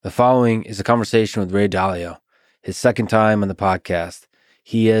The following is a conversation with Ray Dalio, his second time on the podcast.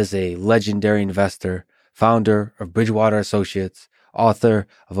 He is a legendary investor, founder of Bridgewater Associates, author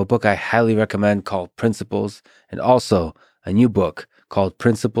of a book I highly recommend called Principles, and also a new book called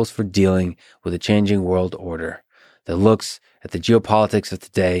Principles for Dealing with a Changing World Order that looks at the geopolitics of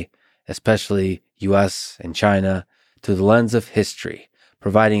today, especially US and China, through the lens of history,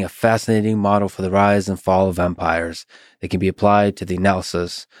 providing a fascinating model for the rise and fall of empires that can be applied to the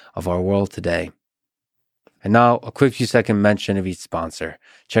analysis of our world today. And now, a quick few second mention of each sponsor.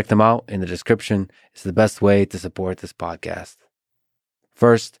 Check them out in the description. It's the best way to support this podcast.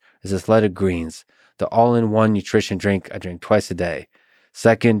 First is Athletic Greens, the all-in-one nutrition drink I drink twice a day.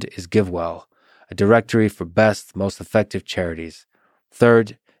 Second is GiveWell, a directory for best, most effective charities.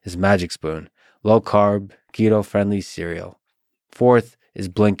 Third is Magic Spoon, low-carb, keto-friendly cereal. Fourth is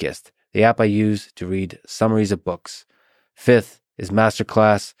Blinkist, the app I use to read summaries of books. Fifth is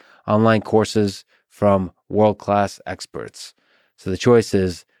Masterclass, online courses from world-class experts. So the choice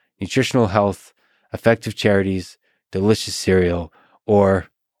is nutritional health, effective charities, delicious cereal, or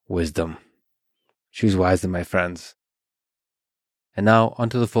wisdom. Choose wisely, my friends. And now,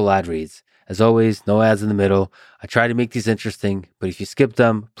 onto the full ad reads. As always, no ads in the middle. I try to make these interesting, but if you skip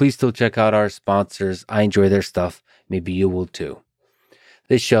them, please still check out our sponsors. I enjoy their stuff. Maybe you will too.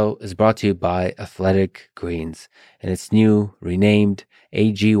 This show is brought to you by Athletic Greens and its new renamed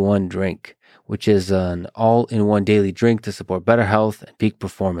AG1 drink, which is an all-in-one daily drink to support better health and peak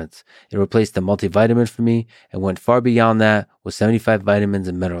performance. It replaced the multivitamin for me and went far beyond that with 75 vitamins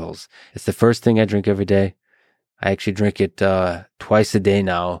and minerals. It's the first thing I drink every day. I actually drink it twice a day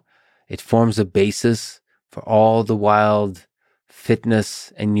now. It forms a basis for all the wild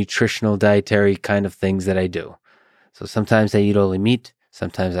fitness and nutritional dietary kind of things that I do. So sometimes I eat only meat.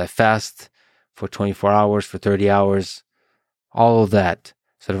 Sometimes I fast for 24 hours, for 30 hours, all of that.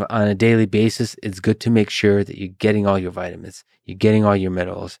 Sort of on a daily basis, it's good to make sure that you're getting all your vitamins, you're getting all your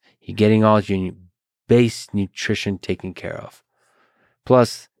minerals, you're getting all your base nutrition taken care of.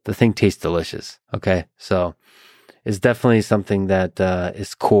 Plus, the thing tastes delicious, okay? So it's definitely something that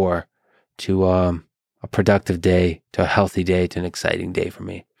is core to a productive day, to a healthy day, to an exciting day for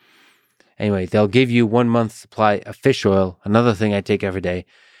me. Anyway, they'll give you 1 month supply of fish oil, another thing I take every day,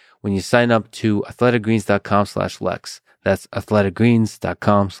 when you sign up to athleticgreens.com/Lex. That's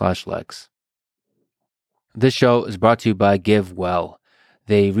athleticgreens.com/Lex. This show is brought to you by GiveWell.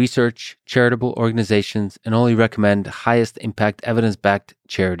 They research charitable organizations and only recommend highest impact evidence-backed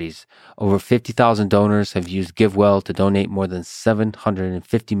charities. Over 50,000 donors have used GiveWell to donate more than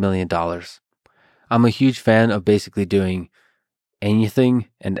 $750 million. I'm a huge fan of basically doing anything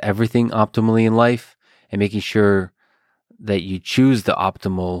and everything optimally in life and making sure that you choose the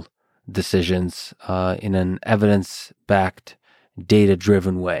optimal decisions in an evidence-backed,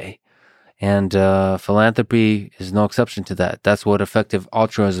 data-driven way. And philanthropy is no exception to that. That's what effective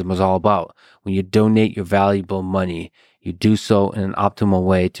altruism is all about. When you donate your valuable money, you do so in an optimal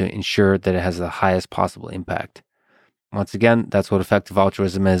way to ensure that it has the highest possible impact. Once again, that's what effective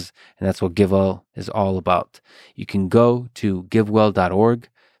altruism is, and that's what GiveWell is all about. You can go to givewell.org,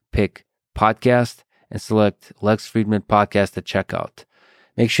 pick podcast, and select Lex Fridman Podcast at checkout.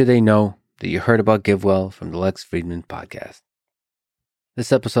 Make sure they know that you heard about GiveWell from the Lex Fridman Podcast.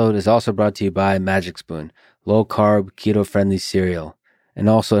 This episode is also brought to you by Magic Spoon, low-carb, keto-friendly cereal. And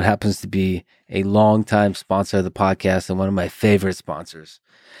also it happens to be a long-time sponsor of the podcast and one of my favorite sponsors.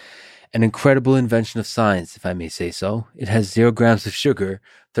 An incredible invention of science, if I may say so. It has 0 grams of sugar,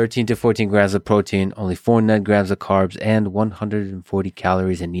 13 to 14 grams of protein, only 4 net grams of carbs, and 140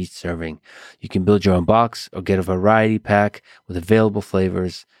 calories in each serving. You can build your own box or get a variety pack with available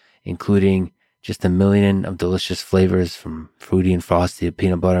flavors, including just a million of delicious flavors from fruity and frosty to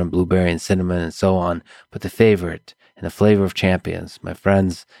peanut butter and blueberry and cinnamon and so on. But the favorite and the flavor of champions, my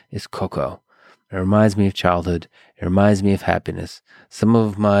friends, is cocoa. It reminds me of childhood. It reminds me of happiness. Some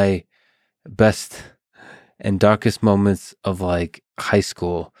of my best and darkest moments of like high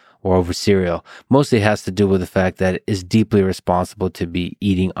school or over cereal mostly has to do with the fact that it is deeply responsible to be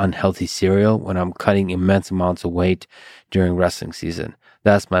eating unhealthy cereal when I'm cutting immense amounts of weight during wrestling season.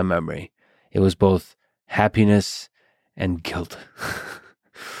 That's my memory. It was both happiness and guilt.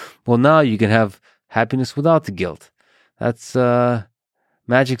 Well, now you can have happiness without the guilt. That's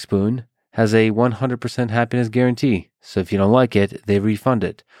Magic Spoon has a 100% happiness guarantee. So if you don't like it, they refund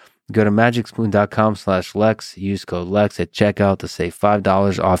it. Go to magicspoon.com/Lex. Use code Lex at checkout to save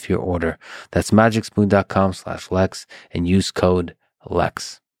 $5 off your order. That's magicspoon.com/Lex and use code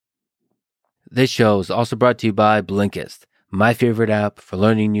Lex. This show is also brought to you by Blinkist. my favorite app for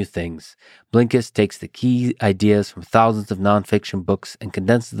learning new things. Blinkist takes the key ideas from thousands of nonfiction books and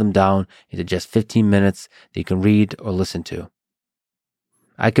condenses them down into just 15 minutes that you can read or listen to.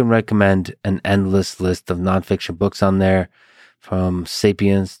 I can recommend an endless list of nonfiction books on there, from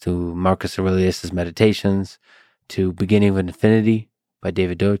Sapiens to Marcus Aurelius' Meditations to Beginning of Infinity by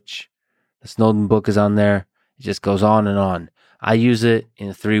David Deutsch. The Snowden book is on there. It just goes on and on. I use it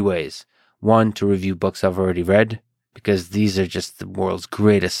in 3 ways. 1, to review books I've already read, because these are just the world's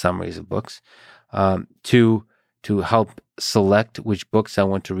greatest summaries of books. 2, to help select which books I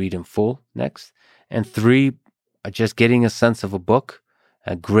want to read in full next. And 3, just getting a sense of a book,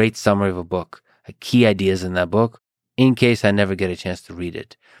 a great summary of a book, key ideas in that book, in case I never get a chance to read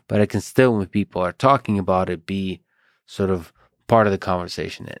it. But I can still, when people are talking about it, be sort of part of the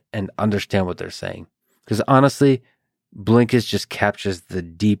conversation and understand what they're saying. Because honestly, Blinkist just captures the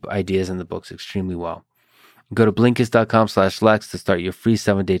deep ideas in the books extremely well. Go to Blinkist.com/Lex to start your free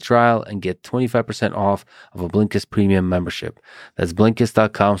 7-day trial and get 25% off of a Blinkist premium membership. That's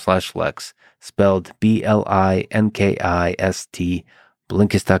Blinkist.com/Lex, spelled Blinkist,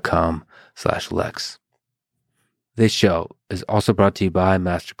 Blinkist.com/Lex. This show is also brought to you by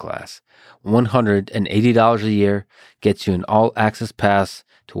Masterclass. $180 a year gets you an all-access pass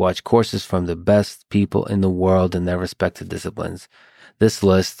to watch courses from the best people in the world in their respective disciplines. This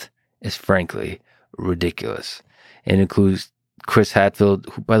list is frankly ridiculous. It includes Chris Hadfield,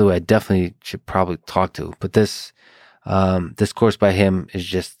 who, by the way, I definitely should probably talk to. But this course by him is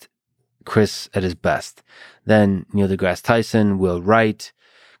just Chris at his best. Then Neil deGrasse Tyson, Will Wright,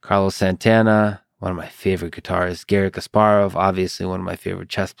 Carlos Santana, one of my favorite guitarists, Garry Kasparov, obviously one of my favorite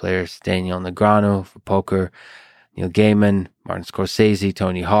chess players, Daniel Negreanu for poker, Neil Gaiman, Martin Scorsese,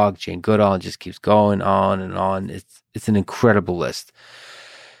 Tony Hawk, Jane Goodall. It just keeps going on and on. It's an incredible list.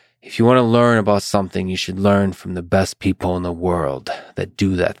 If you want to learn about something, you should learn from the best people in the world that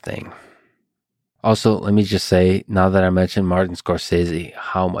do that thing. Also, let me just say, now that I mentioned Martin Scorsese,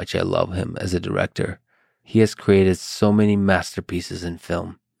 how much I love him as a director. He has created so many masterpieces in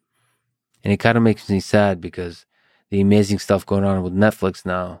film. And it kind of makes me sad because the amazing stuff going on with Netflix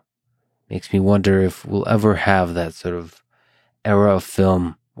now makes me wonder if we'll ever have that sort of era of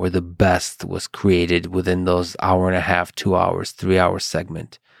film where the best was created within those 1.5, 2 hours, 3 hour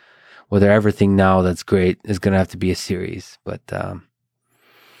segment. Whether everything now that's great is going to have to be a series. But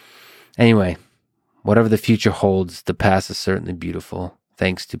anyway, whatever the future holds, the past is certainly beautiful,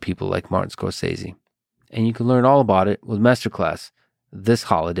 thanks to people like Martin Scorsese. And you can learn all about it with Masterclass. This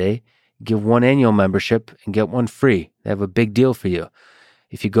holiday, give 1 annual membership and get 1 free. They have a big deal for you.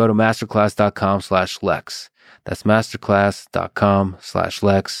 If you go to masterclass.com/Lex, that's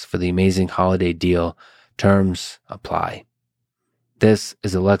masterclass.com/Lex for the amazing holiday deal. Terms apply. This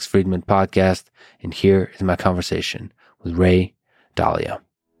is the Lex Fridman podcast, and here is my conversation with Ray Dalio.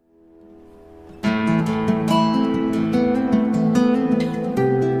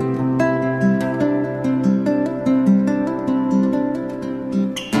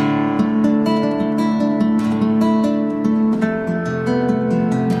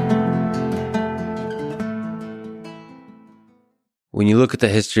 When you look at the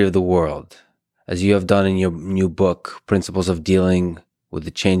history of the world, as you have done in your new book, Principles of Dealing with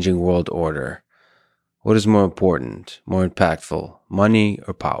the Changing World Order, what is more important, more impactful, money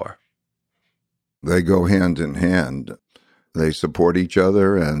or power? They go hand in hand. They support each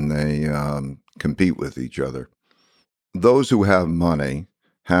other and they compete with each other. Those who have money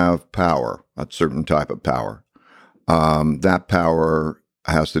have power, a certain type of power. That power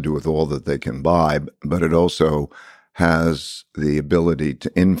has to do with all that they can buy, but it also has the ability to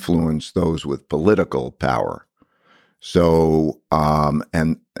influence those with political power. So,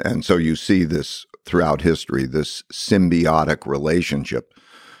 and so you see this throughout history, this symbiotic relationship,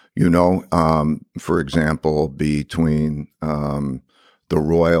 for example, between the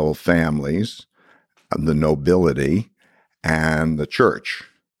royal families, the nobility, and the church.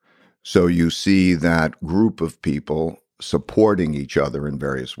 So you see that group of people supporting each other in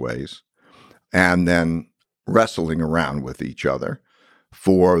various ways, and then wrestling around with each other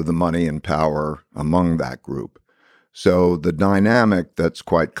for the money and power among that group. So the dynamic that's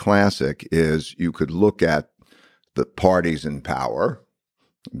quite classic is you could look at the parties in power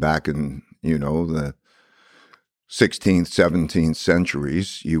back in, the 16th, 17th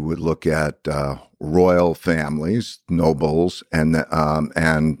centuries. You would look at royal families, nobles, and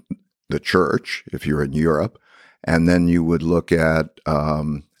the church, if you're in Europe. And then you would look at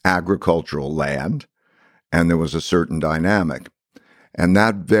agricultural land, and there was a certain dynamic. And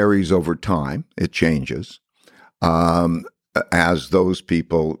that varies over time. It changes. As those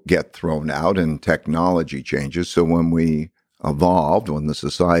people get thrown out and technology changes. So when we evolved, when the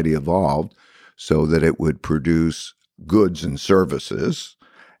society evolved, so that it would produce goods and services.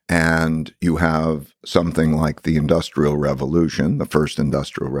 And you have something like the Industrial Revolution, the first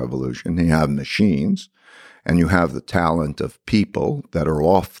Industrial Revolution. You have machines, and you have the talent of people that are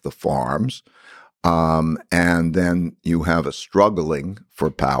off the farms. And then you have a struggling for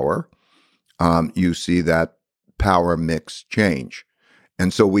power. You see that power mix change.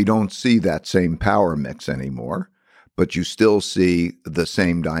 And so we don't see that same power mix anymore, but you still see the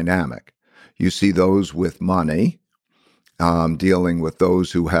same dynamic. You see those with money dealing with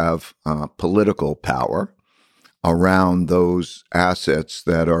those who have political power around those assets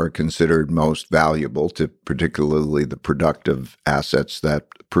that are considered most valuable, to particularly the productive assets that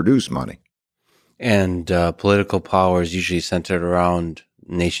produce money. And political power is usually centered around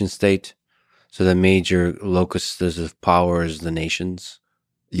nation state. So the major locus of power is the nations.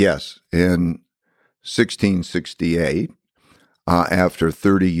 Yes. In 1668, after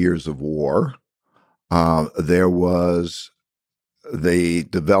 30 years of war, there was the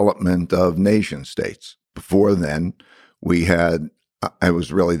development of nation states. Before then, it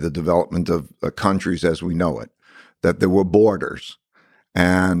was really the development of countries as we know it, that there were borders,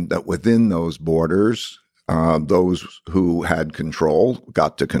 and that within those borders, those who had control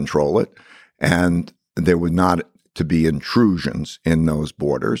got to control it, and there were not to be intrusions in those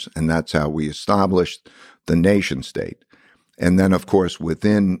borders, and that's how we established the nation state. And then, of course,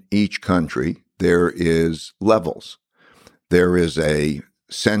 within each country, there is levels. There is a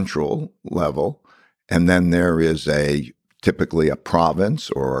central level, and then there is typically a province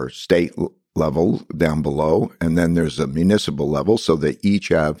or state level down below, and then there's a municipal level, so they each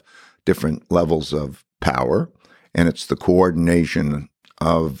have different levels of power, and it's the coordination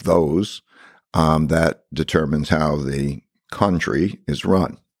of those that determines how the country is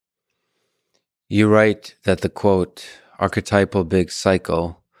run. You write that the, quote, archetypal big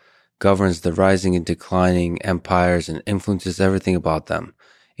cycle governs the rising and declining empires and influences everything about them,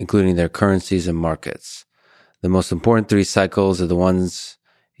 including their currencies and markets. The most important three cycles are the ones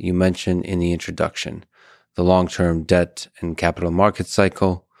you mentioned in the introduction: the long-term debt and capital market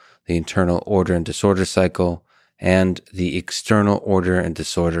cycle, the internal order and disorder cycle, and the external order and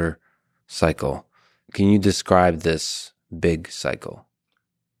disorder cycle. Can you describe this big cycle?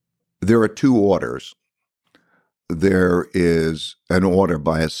 There are two orders. There is an order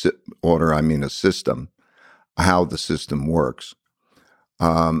a system, how the system works.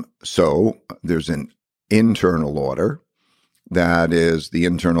 So there's an internal order that is the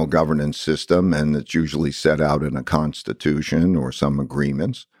internal governance system, and it's usually set out in a constitution or some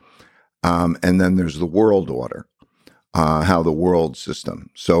agreements. And then there's the world order, how the world system.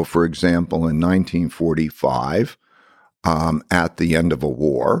 So, for example, in 1945, at the end of a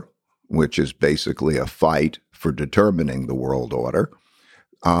war, which is basically a fight for determining the world order,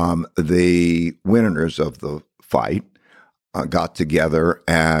 the winners of the fight got together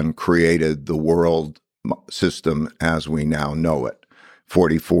and created the world system as we now know it.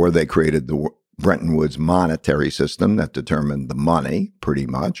 1944, they created the Bretton Woods monetary system that determined the money, pretty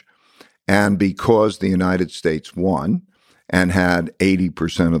much. And because the United States won and had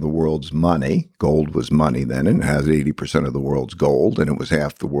 80% of the world's money, gold was money then, and it has 80% of the world's gold, and it was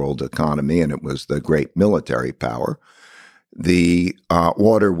half the world economy, and it was the great military power. The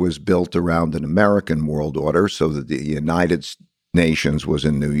order was built around an American world order, so that the United Nations was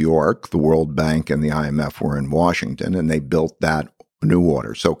in New York, the World Bank and the IMF were in Washington, and they built that new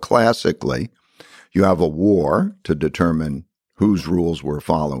order. So classically, you have a war to determine whose rules we're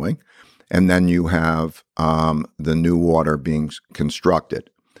following, and then you have the new order being constructed.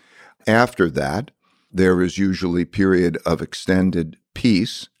 After that, there is usually a period of extended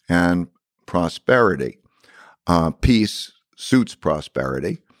peace and prosperity. Peace suits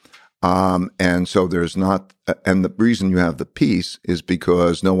prosperity. And so there's not, and the reason you have the peace is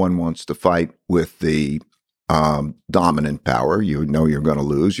because no one wants to fight with the dominant power. You know you're going to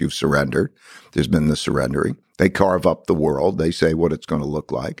lose. You've surrendered. There's been the surrendering. They carve up the world. They say what it's going to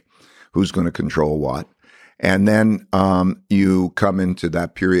look like, who's going to control what. And then you come into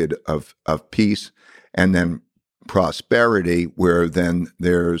that period of peace and then prosperity, where then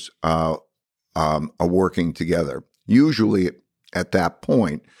there's a working together. Usually at that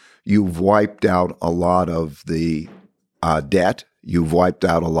point, you've wiped out a lot of the debt. You've wiped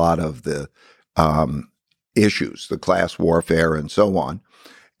out a lot of the issues, the class warfare and so on.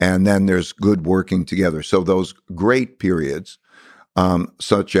 And then there's good working together. So those great periods,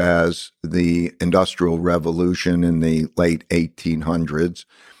 such as the Industrial Revolution in the late 1800s,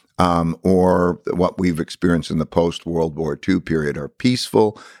 or what we've experienced in the post-World War II period, are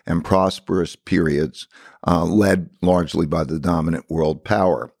peaceful and prosperous periods led largely by the dominant world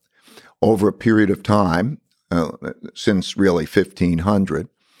power. Over a period of time, since really 1500,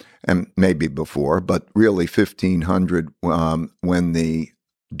 and maybe before, but really 1500, when the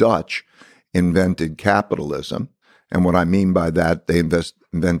Dutch invented capitalism. And what I mean by that, they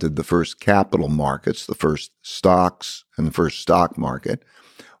invented the first capital markets, the first stocks and the first stock market.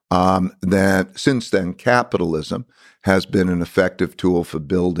 That since then, capitalism has been an effective tool for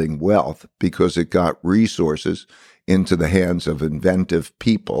building wealth because it got resources into the hands of inventive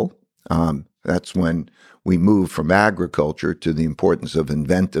people. That's when we moved from agriculture to the importance of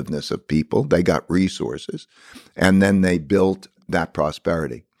inventiveness of people. They got resources, and then they built that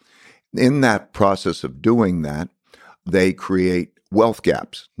prosperity. In that process of doing that, they create wealth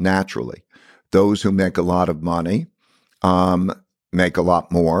gaps naturally. Those who make a lot of money make a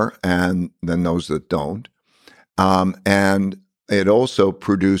lot more than those that don't. And it also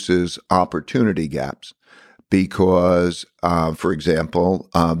produces opportunity gaps because, for example,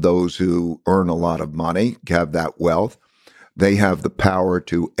 those who earn a lot of money, have that wealth, they have the power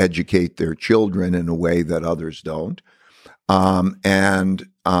to educate their children in a way that others don't. And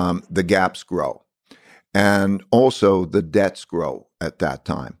the gaps grow. And also the debts grow at that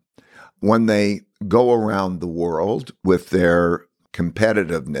time. When they go around the world with their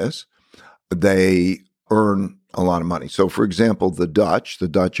competitiveness, they earn a lot of money. So, for example, the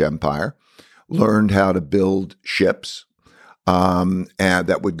Dutch Empire, learned how to build ships and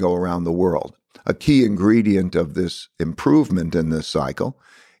that would go around the world. A key ingredient of this improvement in this cycle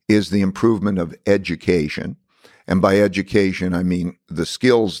is the improvement of education. And by education, I mean the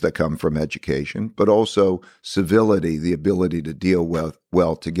skills that come from education, but also civility, the ability to deal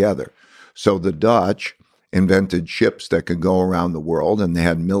well together. So the Dutch invented ships that could go around the world, and they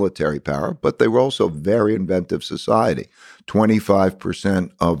had military power, but they were also a very inventive society.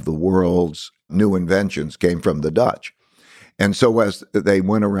 25% of the world's new inventions came from the Dutch. And so as they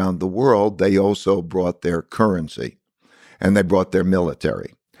went around the world, they also brought their currency, and they brought their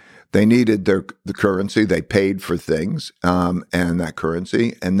military. They needed the currency. They paid for things and that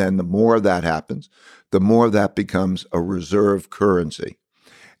currency. And then the more that happens, the more that becomes a reserve currency.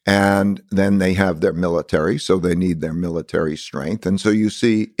 And then they have their military, so they need their military strength. And so you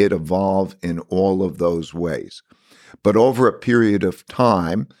see it evolve in all of those ways. But over a period of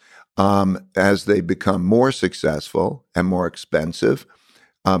time, as they become more successful and more expensive,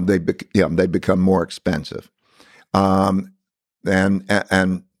 they become more expensive. And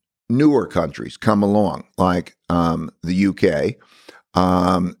newer countries come along, like the UK,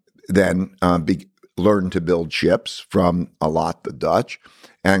 then learn to build ships from a lot the Dutch,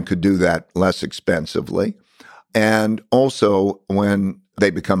 and could do that less expensively. And also when they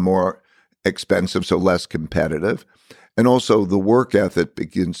become more expensive, so less competitive, and also the work ethic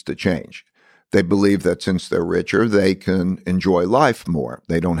begins to change. They believe that since they're richer, they can enjoy life more.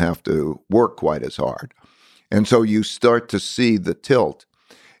 They don't have to work quite as hard. And so you start to see the tilt.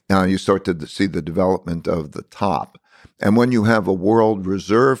 You start to see the development of the top. And when you have a world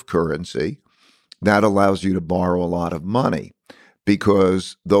reserve currency, that allows you to borrow a lot of money,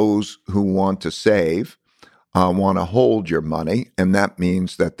 because those who want to save want to hold your money, and that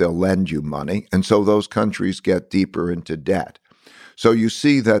means that they'll lend you money. And so those countries get deeper into debt. So you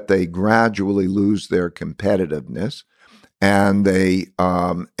see that they gradually lose their competitiveness, and they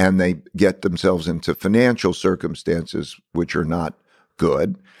get themselves into financial circumstances which are not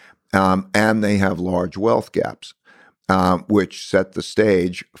good, and they have large wealth gaps, which set the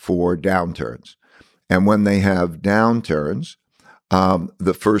stage for downturns. And when they have downturns,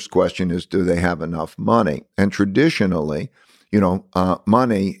 the first question is, do they have enough money? And traditionally,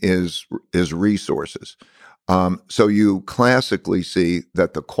 money is resources. So you classically see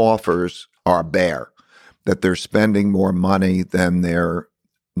that the coffers are bare, that they're spending more money than they are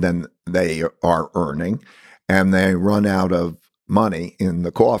earning, and they run out of money in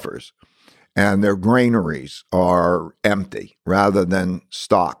the coffers. And their granaries are empty rather than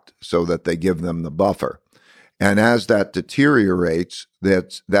stocked, so that they give them the buffer. And as that deteriorates,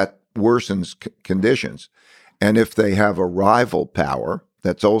 that worsens conditions. And if they have a rival power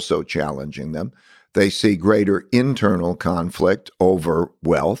that's also challenging them, they see greater internal conflict over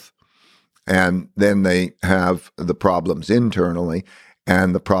wealth. And then they have the problems internally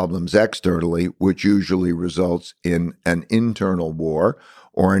and the problems externally, which usually results in an internal war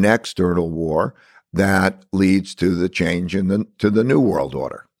or an external war that leads to the change to the New World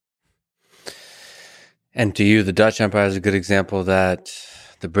Order. And to you, the Dutch Empire is a good example of that.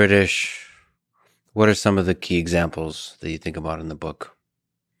 The British, what are some of the key examples that you think about in the book?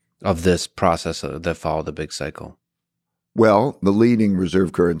 of this process that followed the big cycle? Well, the leading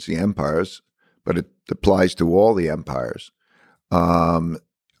reserve currency empires, but it applies to all the empires,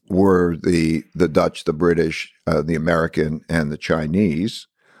 were the Dutch, the British, the American, and the Chinese.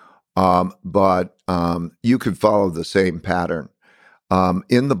 But you could follow the same pattern.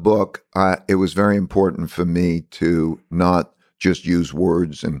 In the book, it was very important for me to not just use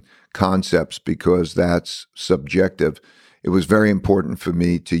words and concepts because that's subjective. It was very important for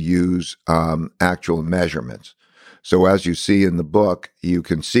me to use actual measurements. So as you see in the book, you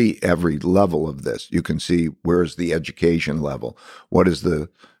can see every level of this. You can see where's the education level, what is the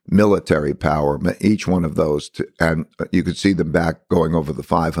military power, each one of those, and you could see them back going over the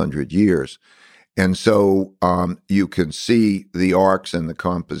 500 years. And so you can see the arcs and the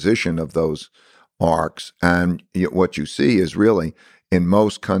composition of those arcs. And what you see is really in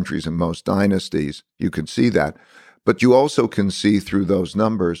most countries and most dynasties, you can see that. But you also can see through those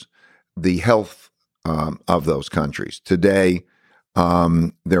numbers the health of those countries. Today,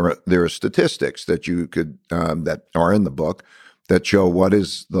 there are statistics that you could that are in the book that show what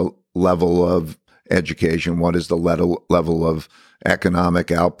is the level of education, what is the level of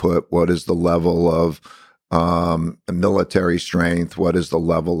economic output, what is the level of military strength, what is the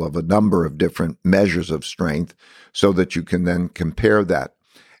level of a number of different measures of strength, so that you can then compare that.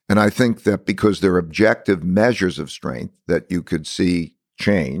 And I think that because they're objective measures of strength that you could see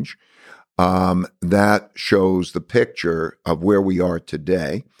change, that shows the picture of where we are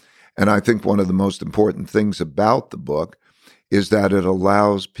today. And I think one of the most important things about the book is that it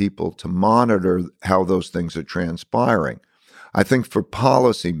allows people to monitor how those things are transpiring. I think for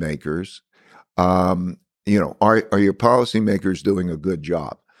policymakers, are your policymakers doing a good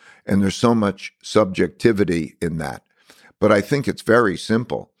job? And there's so much subjectivity in that. But I think it's very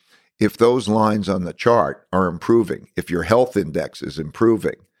simple. If those lines on the chart are improving, if your health index is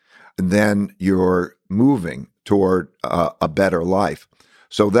improving, then you're moving toward a better life.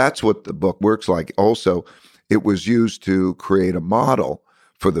 So that's what the book works like. Also, it was used to create a model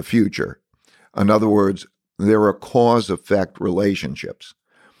for the future. In other words, there are cause-effect relationships.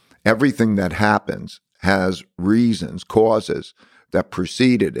 Everything that happens has reasons, causes that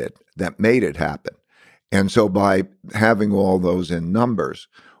preceded it, that made it happen. And so by having all those in numbers,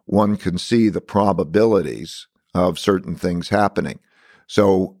 one can see the probabilities of certain things happening.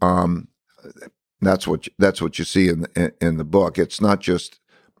 So that's what you see in the book. It's not just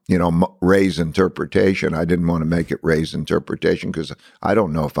Ray's interpretation. I didn't want to make it Ray's interpretation because I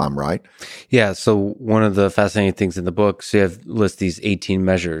don't know if I'm right. Yeah. So one of the fascinating things in the book, so you have list these 18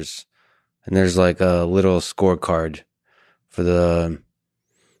 measures, and there's like a little scorecard for the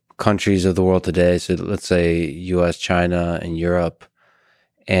countries of the world today. So let's say U.S., China, and Europe.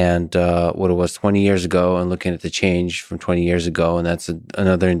 And what it was 20 years ago, and looking at the change from 20 years ago, and that's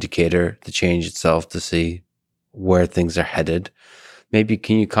another indicator, the change itself, to see where things are headed. Maybe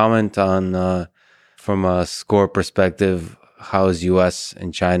can you comment on, from a score perspective, how is U.S.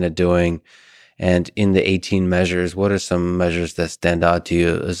 and China doing? And in the 18 measures, what are some measures that stand out to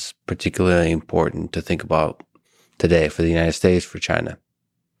you as particularly important to think about today for the United States, for China?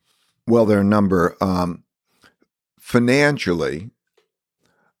 Well, there are a number. Financially,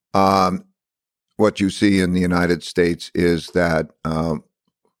 what you see in the United States is that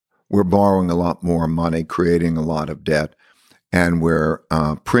we're borrowing a lot more money, creating a lot of debt, and we're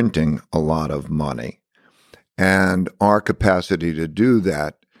printing a lot of money. And our capacity to do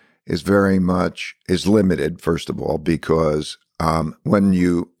that is limited, first of all, because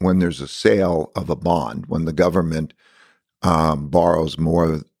when there's a sale of a bond, when the government borrows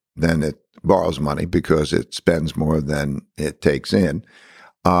money because it spends more than it takes in,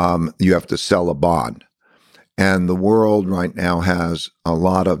 you have to sell a bond. And the world right now has a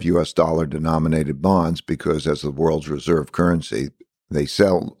lot of U.S. dollar denominated bonds because as the world's reserve currency, they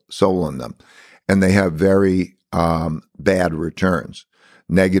sold in them. And they have very bad returns,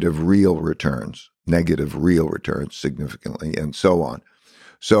 negative real returns significantly, and so on.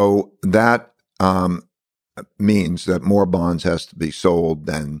 So that means that more bonds has to be sold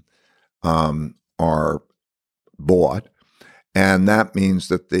than are bought. And that means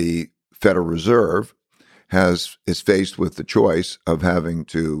that the Federal Reserve is faced with the choice of having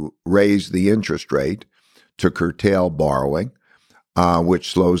to raise the interest rate to curtail borrowing,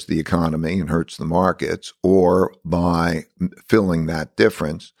 which slows the economy and hurts the markets, or by filling that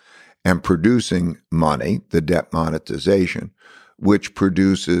difference and producing money, the debt monetization, which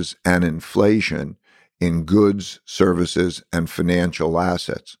produces an inflation in goods, services, and financial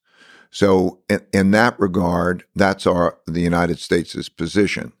assets. So in that regard, that's the United States'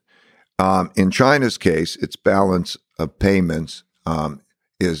 position. In China's case, its balance of payments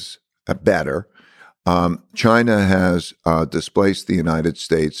is better. China has displaced the United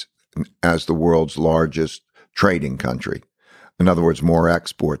States as the world's largest trading country. In other words, more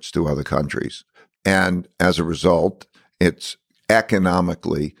exports to other countries. And as a result, it's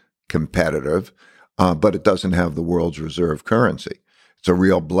economically competitive, but it doesn't have the world's reserve currency. It's a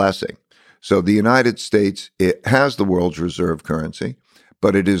real blessing. So the United States, it has the world's reserve currency,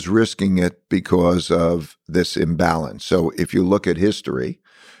 but it is risking it because of this imbalance. So if you look at history,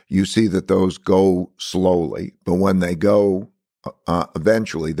 you see that those go slowly, but when they go,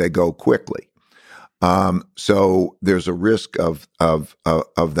 eventually they go quickly. So there's a risk of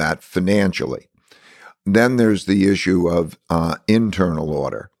that financially. Then there's the issue of internal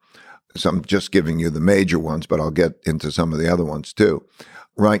order. So I'm just giving you the major ones, but I'll get into some of the other ones too.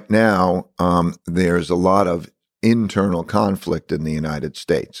 Right now, there's a lot of internal conflict in the United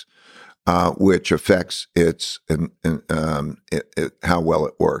States, which affects how well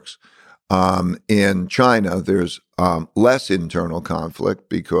it works. In China, there's less internal conflict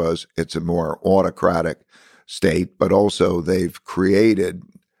because it's a more autocratic state, but also they've created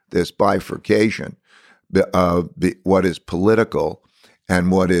this bifurcation of what is political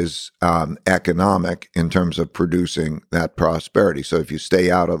and what is economic in terms of producing that prosperity. So if you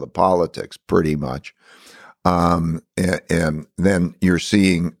stay out of the politics, pretty much, and then you're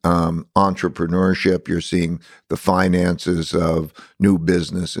seeing entrepreneurship, you're seeing the finances of new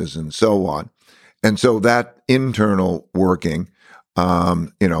businesses and so on. And so that internal working,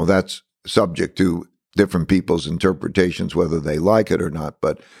 that's subject to different people's interpretations, whether they like it or not.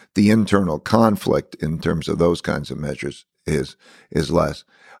 But the internal conflict in terms of those kinds of measures is less.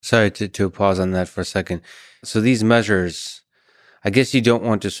 Sorry to pause on that for a second. So these measures, I guess you don't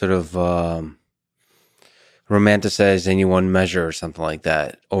want to sort of romanticize any one measure or something like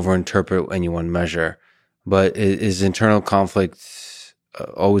that, overinterpret any one measure. But is internal conflict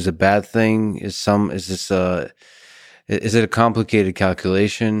always a bad thing? Is it a complicated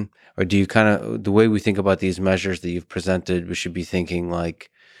calculation? Or do you kind of, the way we think about these measures that you've presented, we should be thinking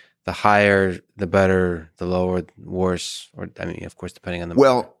like the higher, the better, the lower, worse, or of course, depending on the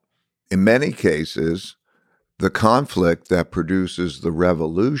measure. In many cases, the conflict that produces the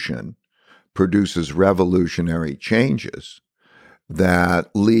revolution produces revolutionary changes that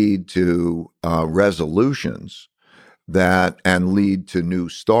lead to resolutions and lead to new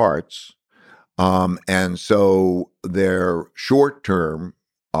starts. And so they're short-term.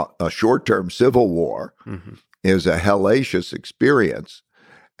 A short-term civil war is a hellacious experience,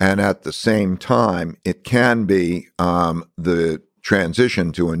 and at the same time, it can be the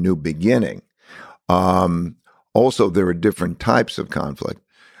transition to a new beginning. Also, there are different types of conflict.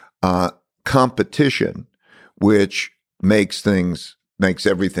 Competition, which makes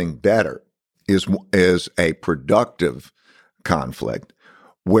everything better, is a productive conflict,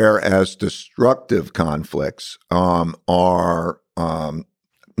 whereas destructive conflicts are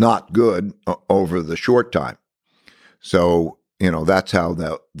not good over the short time. So, that's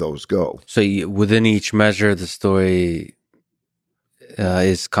how those go. So within each measure, the story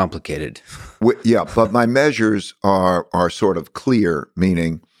is complicated. Yeah, but my measures are sort of clear,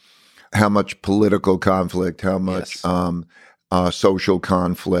 meaning how much political conflict, how much social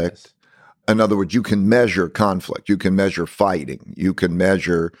conflict. Yes. In other words, you can measure conflict. You can measure fighting. You can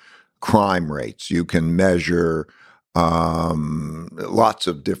measure crime rates. You can measure lots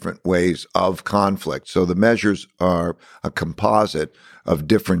of different ways of conflict. So the measures are a composite of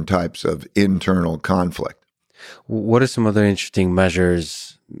different types of internal conflict. What are some other interesting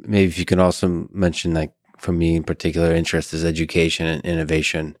measures? Maybe if you can also mention, like for me in particular, interest is education and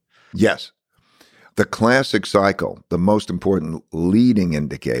innovation. Yes. The classic cycle, the most important leading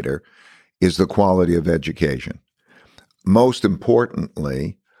indicator, is the quality of education. Most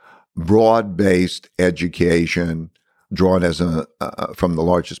importantly, broad-based education drawn as from the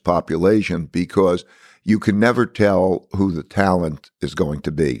largest population, because you can never tell who the talent is going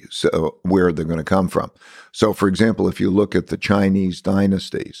to be, so where they're going to come from. So, for example, if you look at the Chinese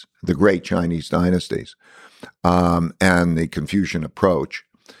dynasties, the great Chinese dynasties, and the Confucian approach,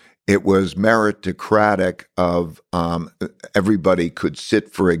 it was meritocratic of everybody could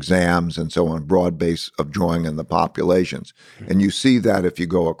sit for exams and so on, broad base of drawing in the populations. And you see that if you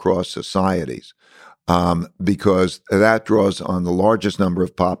go across societies, because that draws on the largest number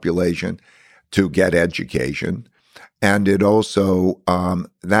of population to get education. And it also,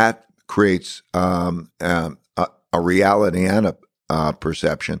 that creates a reality and a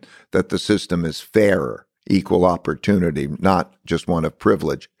perception that the system is fairer, equal opportunity, not just one of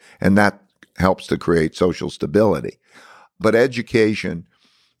privilege. And that helps to create social stability. But education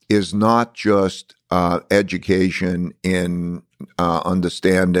is not just education in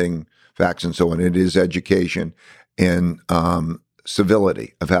understanding facts and so on. It is education in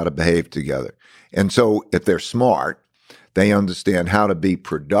civility of how to behave together. And so if they're smart, they understand how to be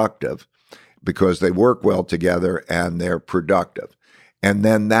productive because they work well together and they're productive. And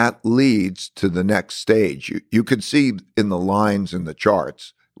then that leads to the next stage. You could see in the lines in the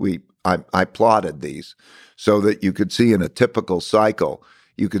charts, I plotted these so that you could see in a typical cycle,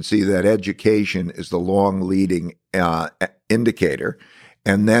 you could see that education is the long leading indicator.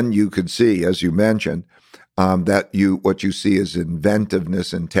 And then you could see, as you mentioned, what you see is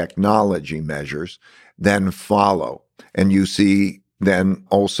inventiveness and technology measures then follow. And you see then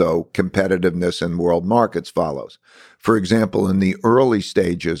also competitiveness in world markets follows. For example, in the early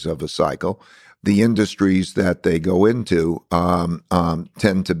stages of a cycle, the industries that they go into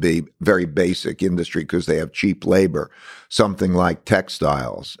tend to be very basic industry because they have cheap labor, something like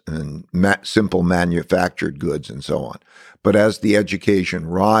textiles and simple manufactured goods and so on. But as the education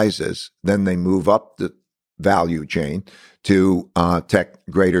rises, then they move up the value chain to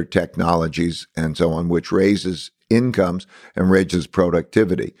greater technologies and so on, which raises incomes and raises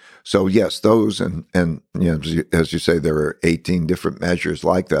productivity. So yes, those and as you say, there are 18 different measures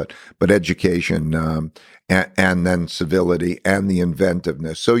like that. But education and then civility and the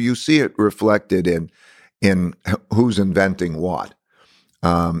inventiveness. So you see it reflected in who's inventing what,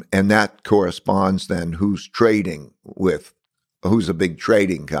 and that corresponds then who's trading with. Who's a big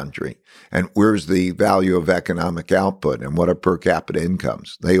trading country, and where's the value of economic output, and what are per capita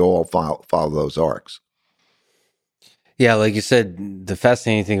incomes? They all follow those arcs. Yeah, like you said, the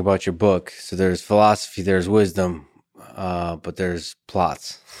fascinating thing about your book, so there's philosophy, there's wisdom, but there's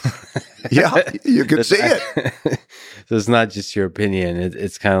plots. Yeah, you can see it. So it's not just your opinion.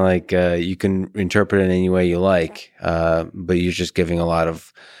 It's kind of like you can interpret it any way you like, but you're just giving a lot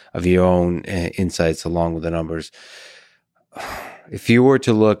of your own insights along with the numbers. If you were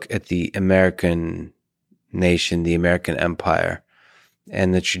to look at the American nation, the American empire,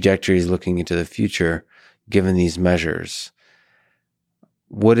 and the trajectories looking into the future, given these measures,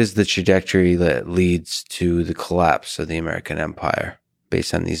 what is the trajectory that leads to the collapse of the American empire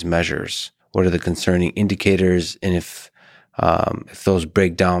based on these measures? What are the concerning indicators? And if those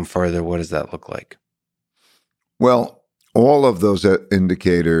break down further, what does that look like? Well, all of those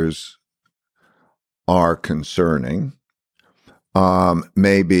indicators are concerning.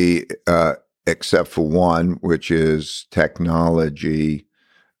 Maybe except for one, which is technology,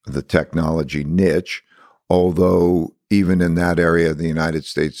 the technology niche, although even in that area, the United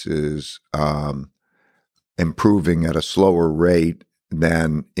States is improving at a slower rate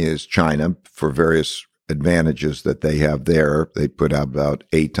than is China for various advantages that they have there. They put out about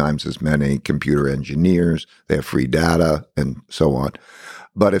 8 times as many computer engineers. They have free data and so on.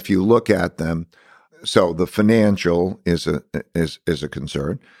 But if you look at them, so the financial is a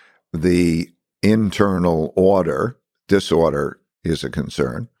concern. The internal disorder is a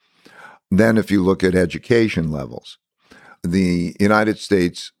concern. Then if you look at education levels, the United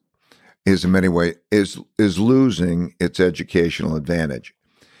States is in many ways is losing its educational advantage.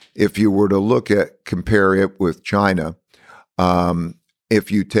 If you were to compare it with China,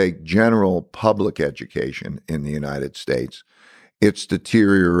 if you take general public education in the United States, it's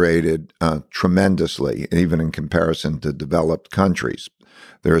deteriorated tremendously, even in comparison to developed countries.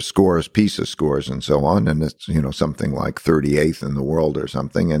 There are scores, PISA scores, and so on, and it's something like 38th in the world or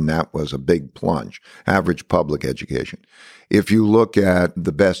something, and that was a big plunge. Average public education. If you look at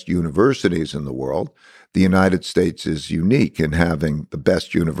the best universities in the world, the United States is unique in having the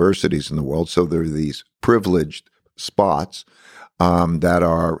best universities in the world. So there are these privileged spots that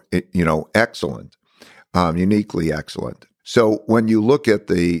are excellent, uniquely excellent. So when you look at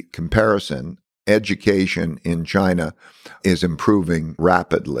the comparison, education in China is improving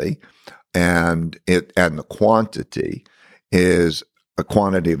rapidly, and the quantity is a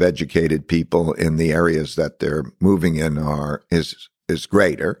quantity of educated people in the areas that they're moving in is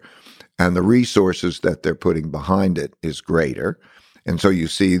greater, and the resources that they're putting behind it is greater, and so you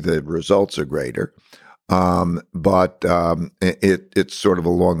see the results are greater. But it's sort of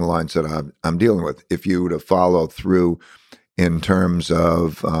along the lines that I'm dealing with. If you were to follow through in terms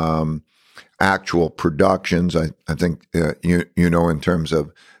of actual productions, I think in terms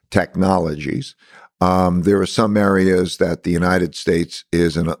of technologies, there are some areas that the United States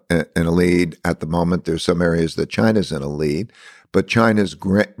is in a lead at the moment. There's some areas that China's in a lead, but China's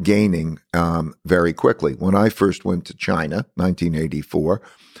gaining very quickly. When I first went to China, 1984,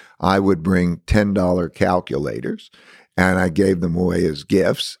 I would bring $10 calculators, and I gave them away as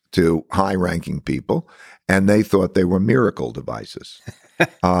gifts to high-ranking people, and they thought they were miracle devices.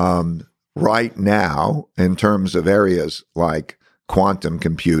 right now, in terms of areas like quantum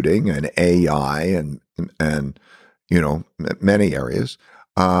computing and AI and many areas,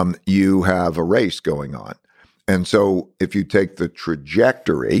 you have a race going on. And so if you take the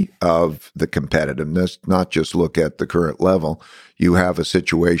trajectory of the competitiveness, not just look at the current level, you have a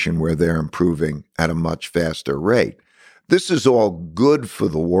situation where they're improving at a much faster rate. This is all good for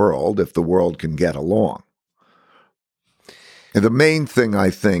the world if the world can get along. And the main thing, I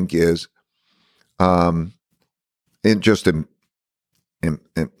think, is how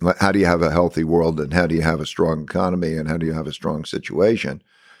do you have a healthy world and how do you have a strong economy and how do you have a strong situation,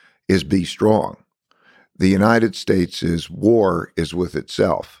 is be strong. The United States' war is with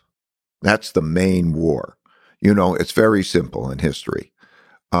itself. That's the main war. It's very simple in history.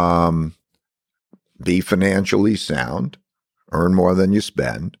 Be financially sound, earn more than you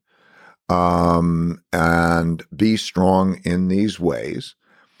spend, and be strong in these ways,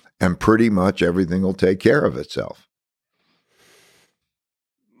 and pretty much everything will take care of itself.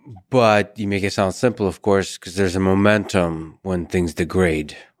 But you make it sound simple, of course, because there's a momentum when things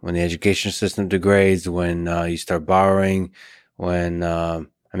degrade, when the education system degrades, when you start borrowing, when all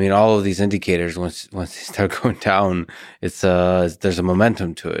of these indicators, once they start going down, there's a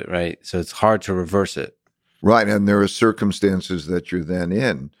momentum to it, right? So it's hard to reverse it. Right, and there are circumstances that you're then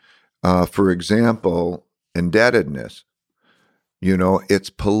in. For example, indebtedness. It's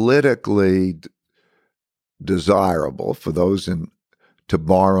politically desirable for those to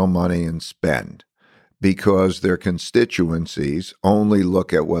borrow money and spend because their constituencies only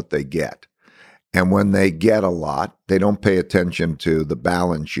look at what they get. And when they get a lot, they don't pay attention to the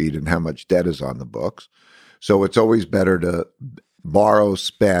balance sheet and how much debt is on the books. So it's always better to borrow,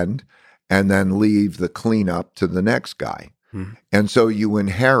 spend, and then leave the cleanup to the next guy. Mm-hmm. And so you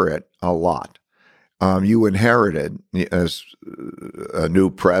inherit a lot. You inherited, as a new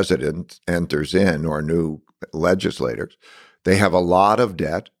president enters in or new legislators, they have a lot of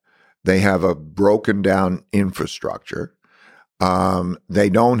debt. They have a broken down infrastructure. They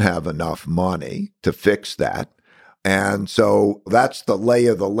don't have enough money to fix that. And so that's the lay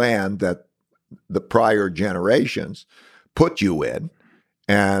of the land that the prior generations put you in.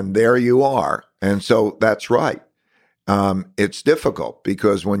 And there you are. And so that's right. It's difficult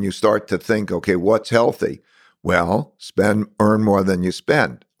because when you start to think, okay, what's healthy? Well, earn more than you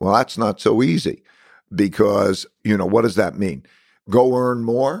spend. Well, that's not so easy because, what does that mean? Go earn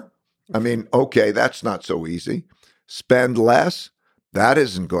more? Okay, that's not so easy. Spend less? That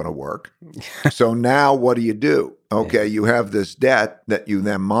isn't going to work. So now what do? Okay, you have this debt that you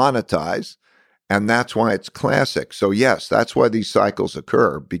then monetize, and that's why it's classic. So yes, that's why these cycles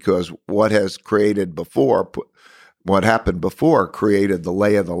occur, because what happened before created the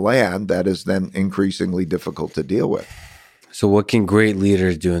lay of the land that is then increasingly difficult to deal with. So what can great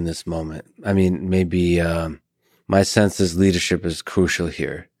leaders do in this moment? Maybe my sense is leadership is crucial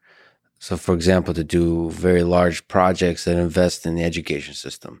here. So, for example, to do very large projects that invest in the education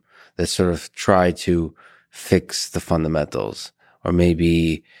system, that sort of try to fix the fundamentals, or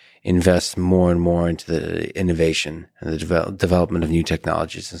maybe invest more and more into the innovation and the development of new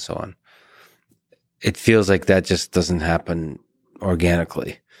technologies and so on. It feels like that just doesn't happen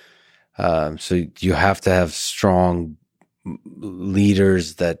organically. So you have to have strong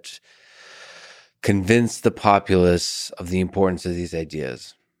leaders that convince the populace of the importance of these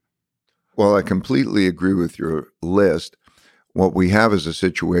ideas. Well, I completely agree with your list. What we have is a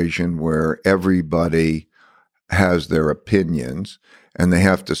situation where everybody has their opinions and they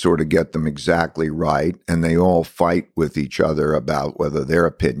have to sort of get them exactly right, and they all fight with each other about whether their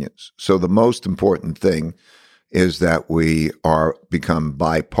opinions. So the most important thing is that we become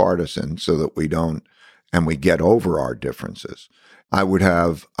bipartisan so that we get over our differences. I would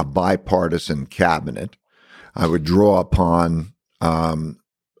have a bipartisan cabinet. I would draw upon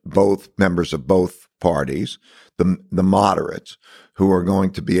both members of both parties, the moderates, who are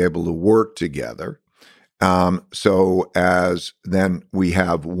going to be able to work together. So as then we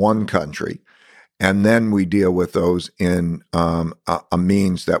have one country, and then we deal with those in a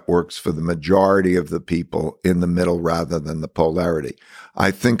means that works for the majority of the people in the middle rather than the polarity. I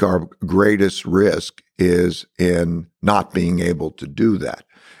think our greatest risk is in not being able to do that.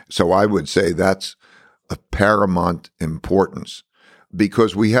 So I would say that's of paramount importance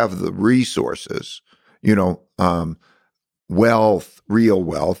because we have the resources, wealth, real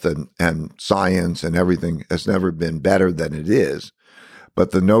wealth and science and everything has never been better than it is.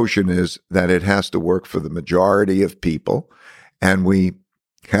 But the notion is that it has to work for the majority of people, and we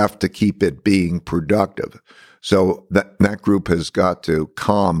have to keep it being productive. So that group has got to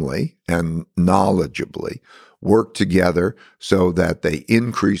calmly and knowledgeably work together so that they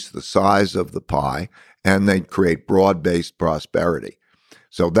increase the size of the pie and they create broad-based prosperity.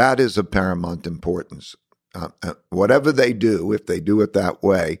 So that is of paramount importance. Whatever they do, if they do it that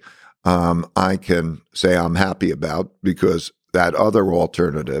way, I can say I'm happy about, because that other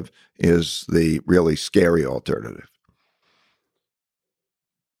alternative is the really scary alternative.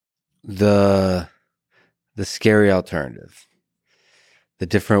 The scary alternative, the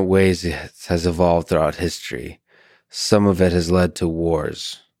different ways it has evolved throughout history. Some of it has led to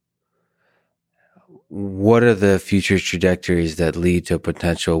wars. What are the future trajectories that lead to a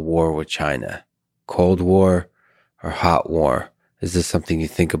potential war with China? Cold War or hot war? Is this something you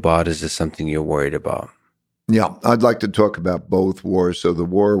think about? Is this something you're worried about? Yeah, I'd like to talk about both wars. So the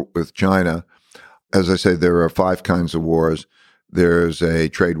war with China, as I say, there are 5 kinds of wars. There's a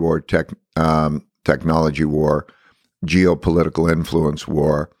trade war, technology war, geopolitical influence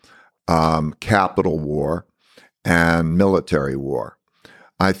war, capital war, and military war.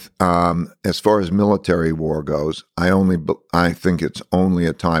 As far as military war goes, I think it's only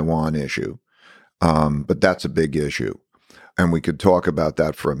a Taiwan issue, but that's a big issue, and we could talk about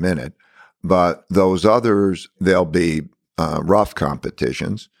that for a minute. But those others, they'll be rough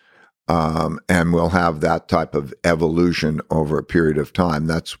competitions, and we'll have that type of evolution over a period of time.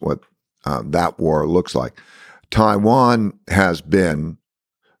 That's what that war looks like. Taiwan has been,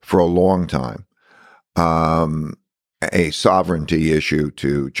 for a long time, a sovereignty issue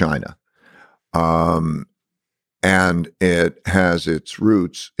to China. And it has its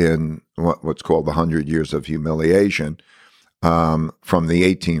roots in what's called the 100 Years of Humiliation. From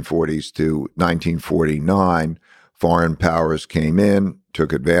the 1840s to 1949, foreign powers came in,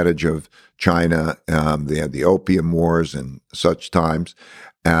 took advantage of China. They had the Opium Wars and such times.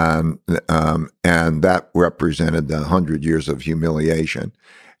 And that represented the 100 years of humiliation.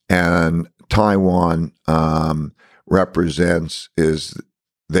 And Taiwan is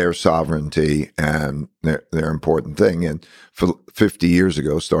their sovereignty and their important thing. And for 50 years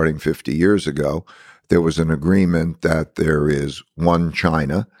ago, starting 50 years ago, there was an agreement that there is one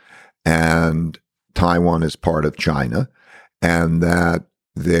China and Taiwan is part of China, and that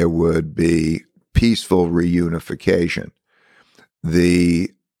there would be peaceful reunification.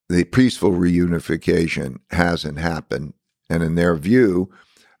 The peaceful reunification hasn't happened, and in their view,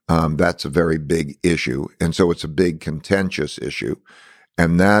 that's a very big issue. And so it's a big contentious issue.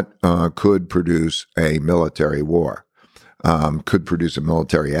 And that could produce a military war, could produce a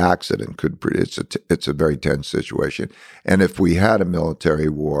military accident, it's a very tense situation. And if we had a military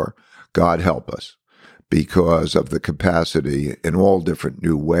war, God help us, because of the capacity in all different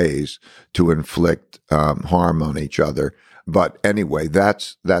new ways to inflict harm on each other. But anyway,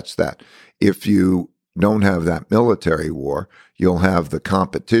 that's that. If you don't have that military war, you'll have the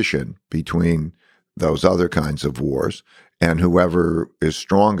competition between those other kinds of wars, and whoever is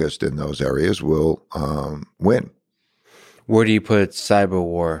strongest in those areas will win. Where do you put cyber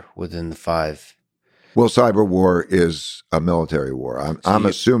war within the 5? Well, cyber war is a military war. I'm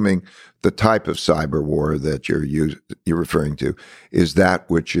assuming the type of cyber war that you're referring to is that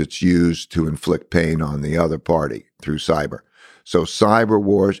which it's used to inflict pain on the other party through cyber. So cyber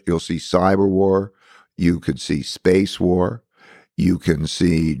wars, you'll see cyber war. You could see space war. You can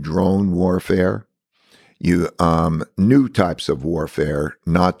see drone warfare. New types of warfare,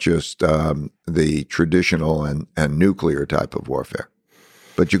 not just the traditional and nuclear type of warfare.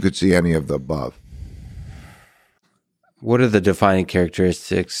 But you could see any of the above. What are the defining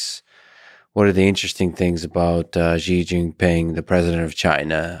characteristics? What are the interesting things about Xi Jinping, the president of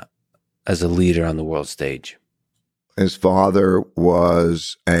China, as a leader on the world stage? His father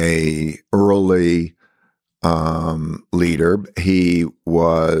was an early leader. He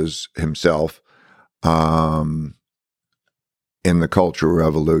was himself in the Cultural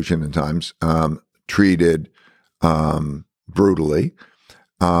Revolution at times treated brutally.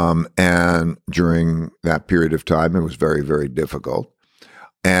 And during that period of time, it was very, very difficult.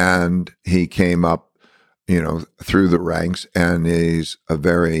 And he came up, through the ranks, and he's a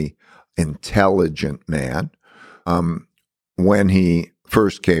very intelligent man. When he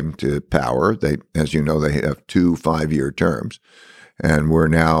first came to power, as you know, they have 2 5-year terms, and we're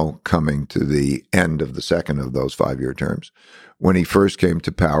now coming to the end of the second of those 5-year terms. When he first came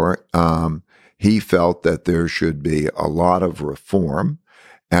to power, he felt that there should be a lot of reform.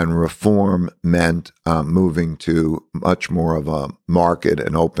 And reform meant moving to much more of a market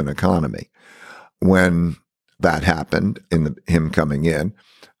and open economy. When that happened, him coming in,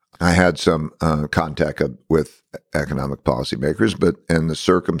 I had some contact with economic policymakers, and the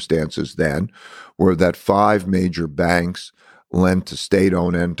circumstances then were that 5 major banks lent to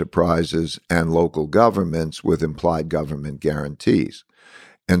state-owned enterprises and local governments with implied government guarantees.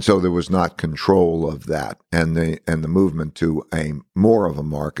 And so there was not control of that, and the movement to a more of a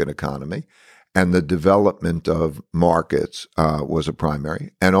market economy, and the development of markets was a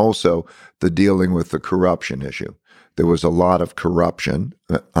primary, and also the dealing with the corruption issue. There was a lot of corruption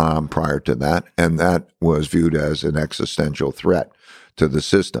prior to that, and that was viewed as an existential threat to the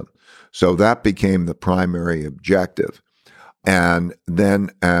system. So that became the primary objective. And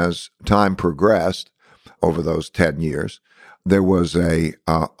then as time progressed over those 10 years, there was a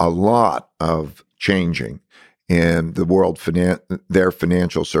lot of changing in the world, their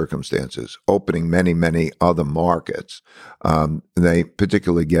financial circumstances, opening many, many other markets. They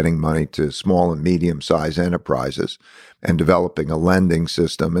particularly getting money to small and medium-sized enterprises and developing a lending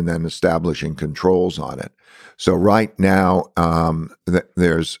system and then establishing controls on it. So right now,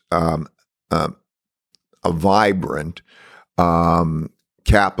 there's a vibrant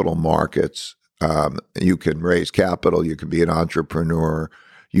capital markets. You can raise capital, you can be an entrepreneur,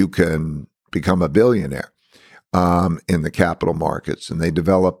 you can become a billionaire in the capital markets. And they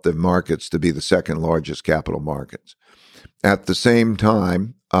developed the markets to be the second largest capital markets. At the same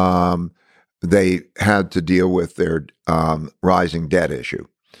time, they had to deal with their rising debt issue,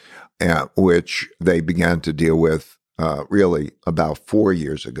 which they began to deal with really about 4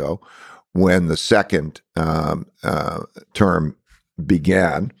 years ago when the second term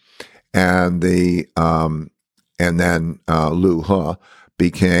began. And then Liu He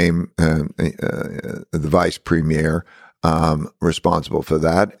became the vice premier responsible for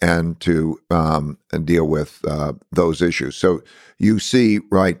that and to deal with those issues. So you see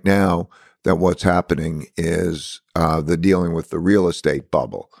right now that what's happening is the dealing with the real estate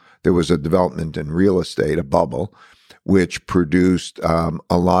bubble. There was a development in real estate, a bubble, which produced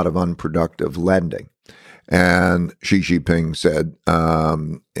a lot of unproductive lending. And Xi Jinping said,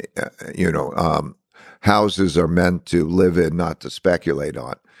 houses are meant to live in, not to speculate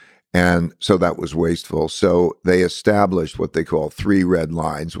on. And so that was wasteful. So they established what they call 3 red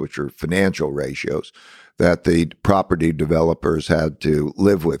lines, which are financial ratios that the property developers had to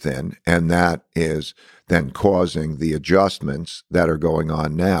live within. And that is then causing the adjustments that are going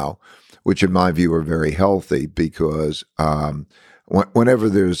on now, which in my view are very healthy because whenever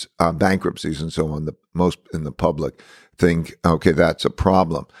there's bankruptcies and so on, most in the public think, okay, that's a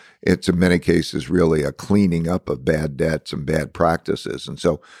problem. It's in many cases really a cleaning up of bad debts and bad practices. And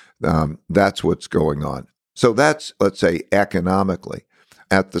so that's what's going on. So that's, let's say, economically.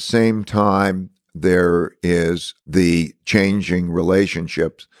 At the same time, there is the changing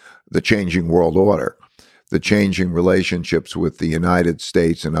relationships, the changing world order, the changing relationships with the United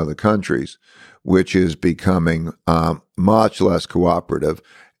States and other countries, which is becoming much less cooperative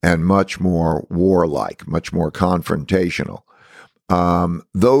and much more warlike, much more confrontational.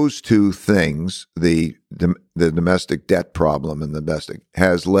 Those two things, the domestic debt problem and the domestic,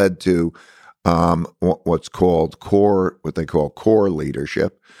 has led to what they call core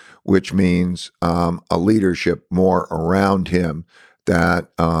leadership, which means a leadership more around him that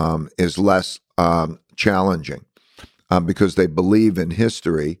is less challenging, because they believe in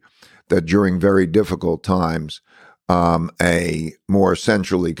history that during very difficult times, a more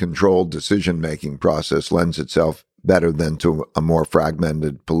centrally controlled decision-making process lends itself better than to a more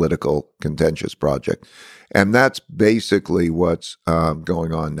fragmented political contentious project. And that's basically what's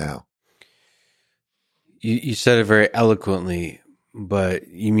going on now. You said it very eloquently, but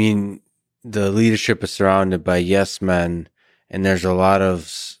you mean the leadership is surrounded by yes men and there's a lot of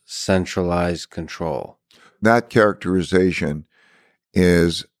centralized control. That characterization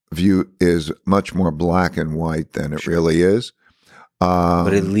is much more black and white than it really is.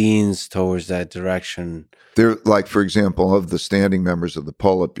 But it leans towards that direction. There, like, for example, of the standing members of the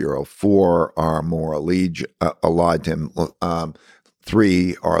Politburo, 4 are more allied to him,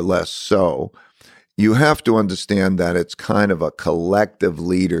 3 are less so. You have to understand that it's kind of a collective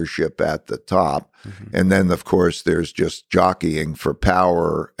leadership at the top. Mm-hmm. And then, of course, there's just jockeying for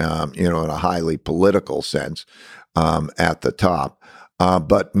power, in a highly political sense at the top.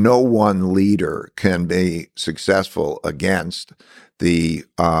 But no one leader can be successful against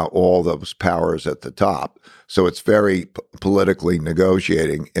all those powers at the top. So it's very politically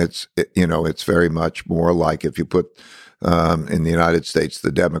negotiating. It's very much more like if you put in the United States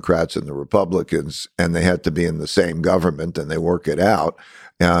the Democrats and the Republicans, and they had to be in the same government and they work it out.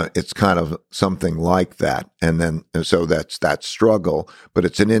 It's kind of something like that. And so that's that struggle, but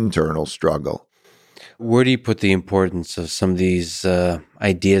it's an internal struggle. Where do you put the importance of some of these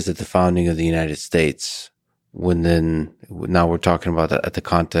ideas at the founding of the United States? Now we're talking about at the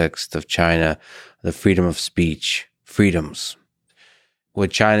context of China, the freedom of speech, freedoms.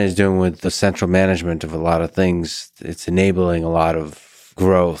 what China is doing with the central management of a lot of things, it's enabling a lot of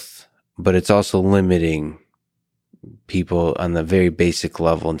growth, but it's also limiting people on the very basic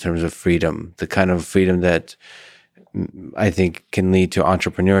level in terms of freedom, the kind of freedom that I think can lead to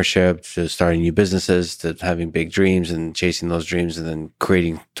entrepreneurship, to starting new businesses, to having big dreams and chasing those dreams and then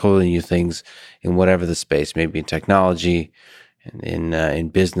creating totally new things in whatever the space, maybe in technology, in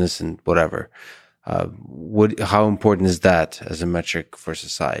business and whatever. How important is that as a metric for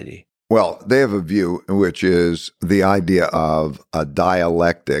society? Well, they have a view which is the idea of a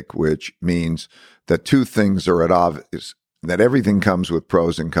dialectic, which means that two things are at odds, that everything comes with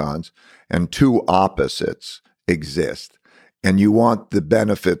pros and cons, and two opposites exist. And you want the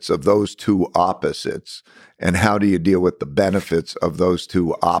benefits of those two opposites. And how do you deal with the benefits of those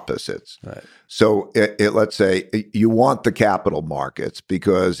two opposites? Right. So let's say you want the capital markets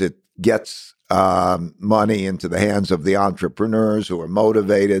because it gets money into the hands of the entrepreneurs who are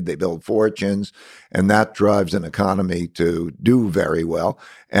motivated, they build fortunes, and that drives an economy to do very well.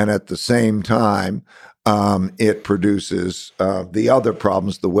 And at the same time, it produces the other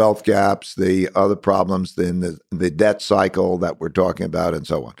problems, the wealth gaps, the other problems in the debt cycle that we're talking about, and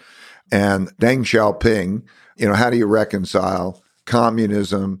so on. And Deng Xiaoping, how do you reconcile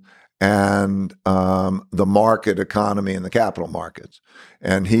communism and the market economy and the capital markets?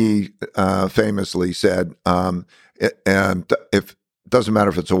 And he famously said, it doesn't matter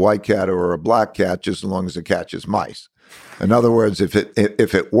if it's a white cat or a black cat, just as long as it catches mice. In other words, if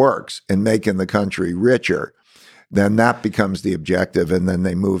it works in making the country richer, then that becomes the objective, and then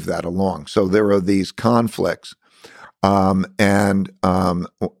they move that along. So there are these conflicts. And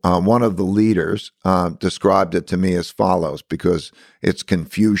one of the leaders described it to me as follows, because it's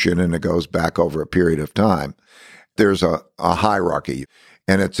confusion and it goes back over a period of time. There's a hierarchy,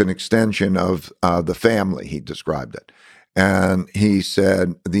 and it's an extension of the family, he described it. And he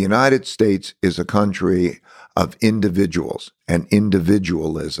said, the United States is a country of individuals and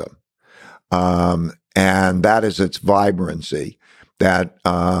individualism. And that is its vibrancy that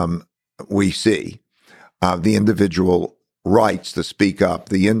we see. The individual rights to speak up,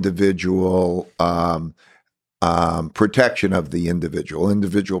 the individual protection of the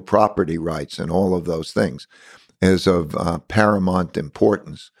individual property rights, and all of those things is of paramount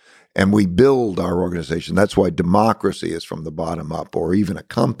importance. And we build our organization. That's why democracy is from the bottom up, or even a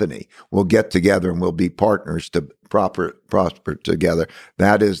company will get together and we'll be partners to prosper together.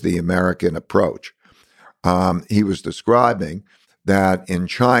 That is the American approach. He was describing that in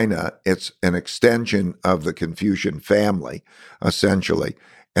China, it's an extension of the Confucian family, essentially.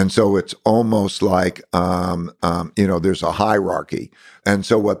 And so it's almost like, there's a hierarchy. And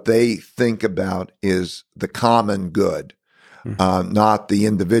so what they think about is the common good, not the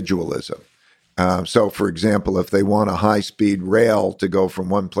individualism. So, for example, if they want a high-speed rail to go from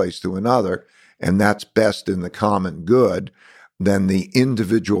one place to another, and that's best in the common good, then the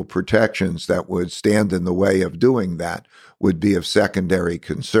individual protections that would stand in the way of doing that would be of secondary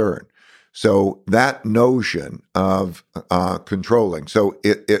concern. So that notion of controlling. So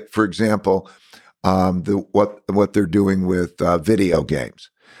it for example, what they're doing with video games,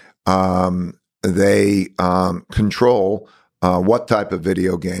 they control what type of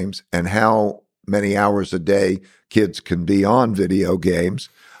video games and how many hours a day kids can be on video games,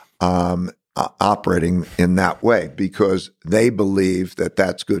 operating in that way, because they believe that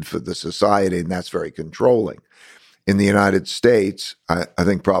that's good for the society, and that's very controlling. In the United States, I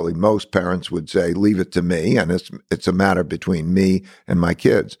think probably most parents would say, leave it to me, and it's a matter between me and my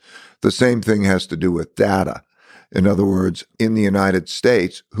kids. The same thing has to do with data. In other words, in the United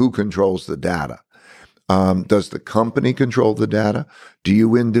States, who controls the data? Does the company control the data? Do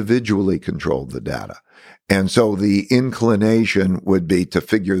you individually control the data? And so the inclination would be to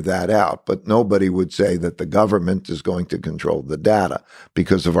figure that out, but nobody would say that the government is going to control the data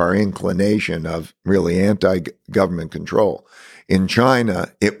because of our inclination of really anti-government control. In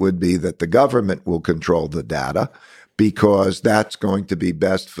China, it would be that the government will control the data because that's going to be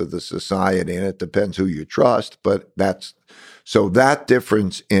best for the society, and it depends who you trust, but so that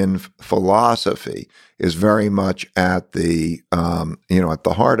difference in philosophy is very much at the at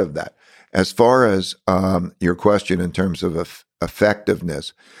the heart of that. As far as your question in terms of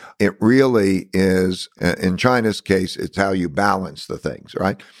effectiveness, it really is, in China's case, it's how you balance the things,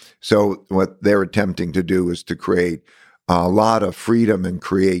 right? So what they're attempting to do is to create a lot of freedom and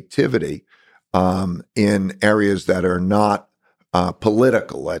creativity in areas that are not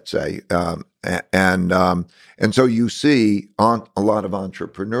political, let's say. And so you see a lot of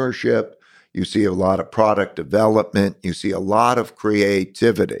entrepreneurship, you see a lot of product development, you see a lot of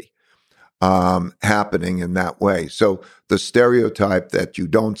creativity. happening in that way. So the stereotype that you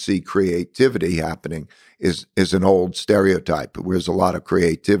don't see creativity happening is an old stereotype. There's a lot of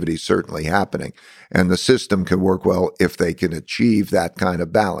creativity certainly happening, and the system can work well if they can achieve that kind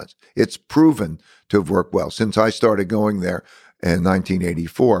of balance. It's proven to have worked well. Since I started going there in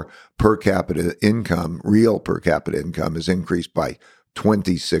 1984, per capita income, real per capita income, has increased by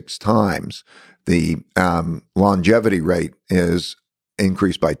 26 times. The longevity rate is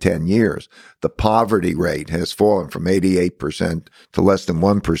increased by 10 years. The poverty rate has fallen from 88% to less than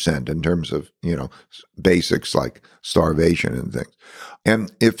 1% in terms of, basics like starvation and things.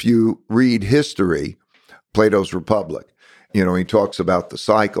 And if you read history, Plato's Republic, he talks about the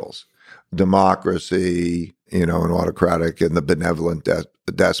cycles, democracy, an autocratic and the benevolent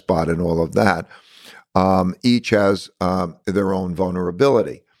despot and all of that. Each has their own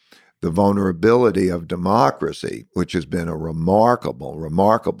vulnerability. The vulnerability of democracy, which has been a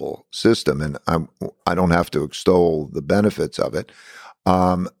remarkable system, and I don't have to extol the benefits of it,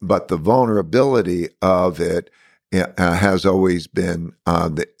 but the vulnerability of it has always been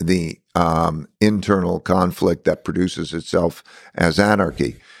the internal conflict that produces itself as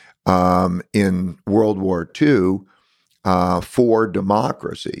anarchy. In World War II, 4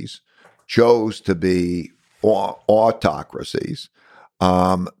 democracies chose to be autocracies.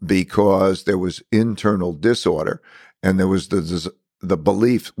 Because there was internal disorder, and there was the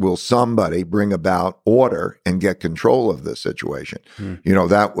belief, will somebody bring about order and get control of this situation?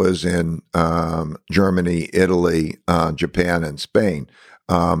 That was in Germany, Italy, Japan, and Spain.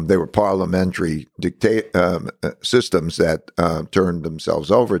 They were parliamentary systems that turned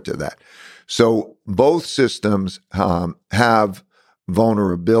themselves over to that. So both systems have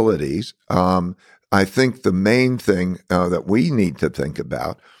vulnerabilities. I think the main thing that we need to think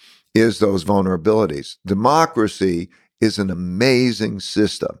about is those vulnerabilities. Democracy is an amazing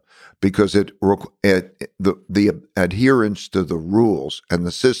system because the adherence to the rules and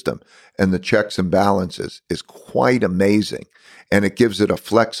the system and the checks and balances is quite amazing, and it gives it a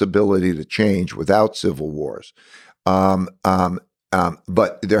flexibility to change without civil wars. But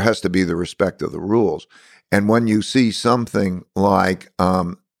there has to be the respect of the rules. And when you see something like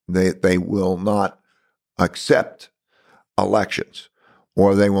they will not accept elections,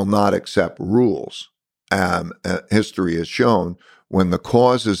 or they will not accept rules. History has shown when the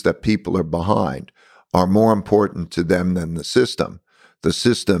causes that people are behind are more important to them than the system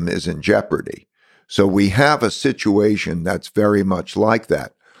is in jeopardy. So we have a situation that's very much like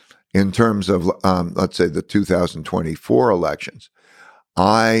that in terms of, let's say, the 2024 elections.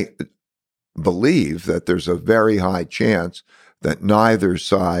 I believe that there's a very high chance that neither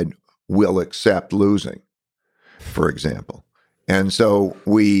side will accept losing, for example. And so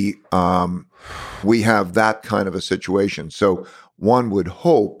we have that kind of a situation. So one would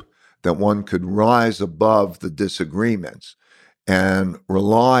hope that one could rise above the disagreements and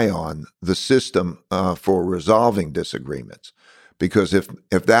rely on the system for resolving disagreements. Because if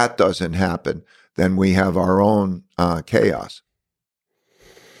that doesn't happen, then we have our own chaos.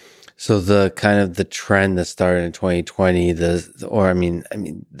 So the trend that started in 2020,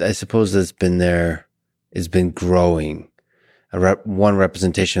 I suppose it's been there, it's been growing. One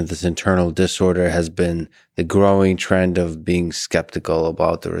representation of this internal disorder has been the growing trend of being skeptical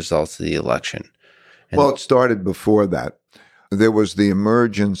about the results of the election. Well, it started before that. There was the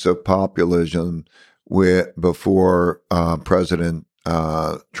emergence of populism before President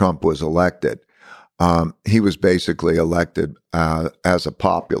Trump was elected. He was basically elected as a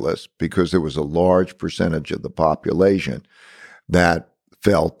populist because there was a large percentage of the population that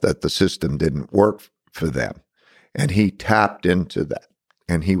felt that the system didn't work for them. And he tapped into that.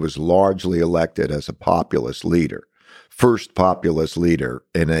 And he was largely elected as a populist leader, first populist leader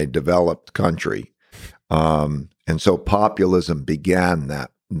in a developed country. And so populism began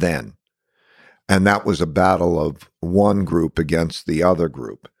then. And that was a battle of one group against the other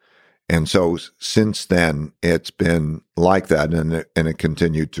group. And so since then, it's been like that, and it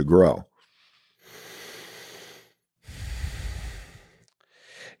continued to grow.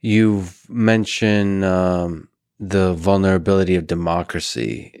 You've mentioned the vulnerability of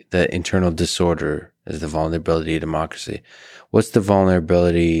democracy, the internal disorder is the vulnerability of democracy. What's the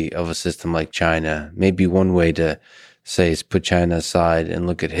vulnerability of a system like China? Maybe one way to say is put China aside and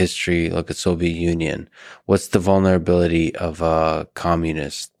look at history, look at Soviet Union. What's the vulnerability of a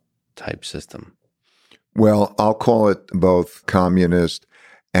communist type system? Well, I'll call it both communist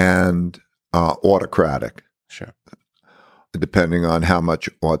and autocratic. Sure. Depending on how much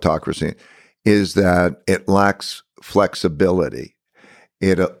autocracy, is that it lacks flexibility.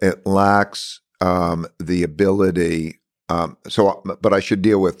 It lacks the ability But I should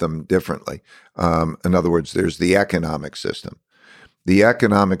deal with them differently. In other words, there's the economic system. The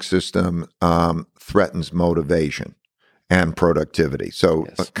economic system threatens motivation and productivity. So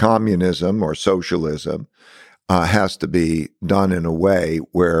Yes. communism or socialism has to be done in a way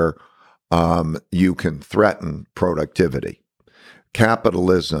where you can threaten productivity.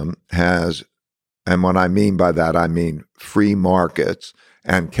 Capitalism has, and what I mean by that, I mean free markets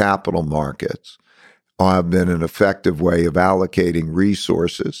and capital markets have been an effective way of allocating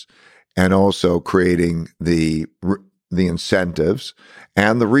resources and also creating the incentives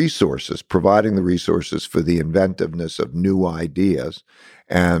and the resources, providing the resources for the inventiveness of new ideas.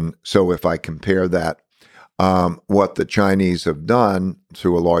 And so if I compare that, what the Chinese have done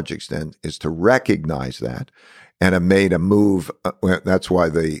to a large extent is to recognize that and have made a move. That's why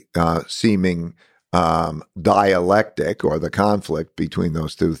the seeming dialectic or the conflict between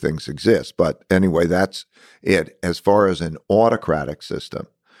those two things exists. But anyway, that's it. As far as an autocratic system,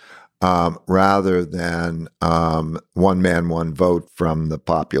 rather than one man, one vote from the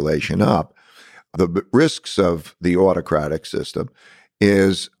population up, the risks of the autocratic system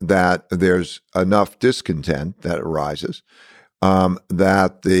is that there's enough discontent that arises,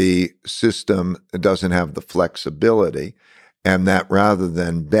 that the system doesn't have the flexibility, and that rather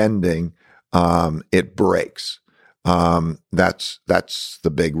than bending, it breaks. That's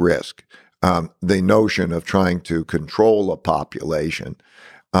the big risk. The notion of trying to control a population,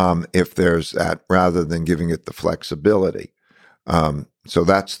 if there's that, rather than giving it the flexibility. So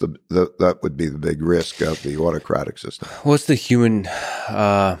that's that would be the big risk of the autocratic system. What's the human?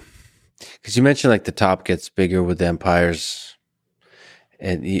 Because you mentioned like the top gets bigger with the empires,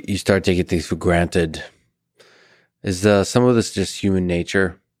 and you start taking things for granted. Is some of this just human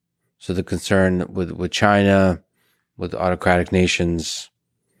nature? So the concern with China, with autocratic nations,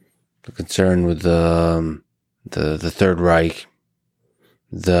 the concern with the Third Reich,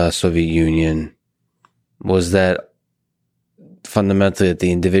 the Soviet Union, was that fundamentally at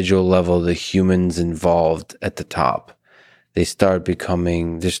the individual level, the humans involved at the top, they're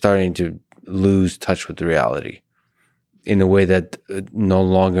starting to lose touch with the reality in a way that no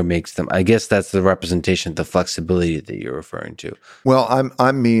longer makes them. I guess that's the representation of the flexibility that you're referring to. Well,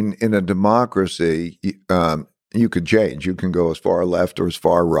 I mean, in a democracy, you could change. You can go as far left or as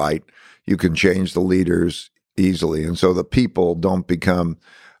far right. You can change the leaders easily. And so the people don't become,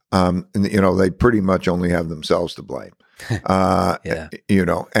 they pretty much only have themselves to blame. Yeah.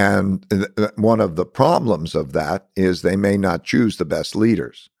 And one of the problems of that is they may not choose the best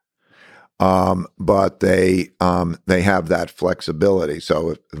leaders, but they have that flexibility.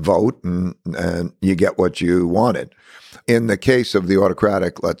 So vote and you get what you wanted. In the case of the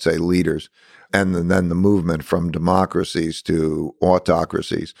autocratic, let's say, leaders, and then the movement from democracies to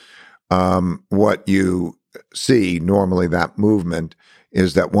autocracies, what you see normally, that movement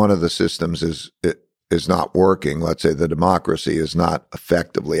is that one of the systems is not working. Let's say the democracy is not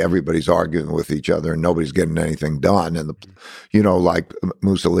effectively, everybody's arguing with each other and nobody's getting anything done. And, like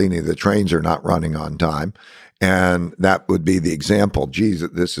Mussolini, the trains are not running on time. And that would be the example. Geez,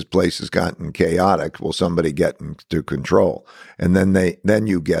 this place has gotten chaotic. Will somebody get into control? And then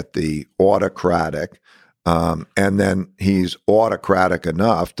you get the autocratic, and then he's autocratic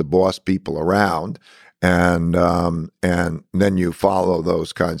enough to boss people around. And then you follow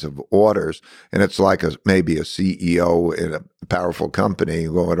those kinds of orders, and it's like maybe a CEO in a powerful company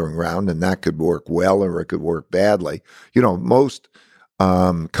ordering around, and that could work well or it could work badly. Most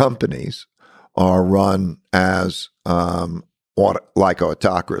companies are run as like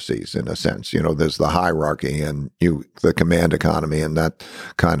autocracies in a sense. There's the hierarchy and the command economy and that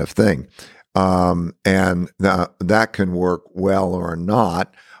kind of thing, and that can work well or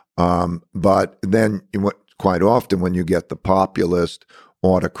not. But then quite often when you get the populist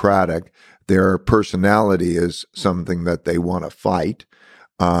autocratic, their personality is something that they want to fight,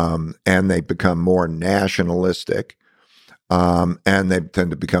 and they become more nationalistic, and they tend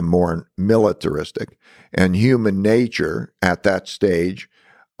to become more militaristic. And human nature at that stage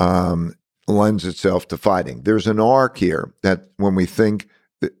lends itself to fighting. There's an arc here that when we think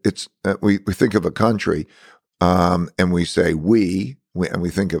we think of a country, and we say and we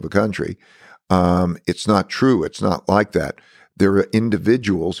think of a country, it's not true. It's not like that. There are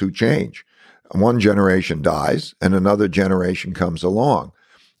individuals who change. One generation dies and another generation comes along.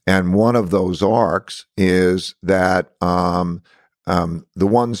 And one of those arcs is that the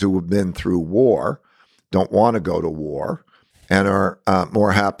ones who have been through war don't want to go to war and are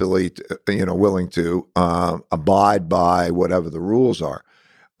more happily, willing to abide by whatever the rules are.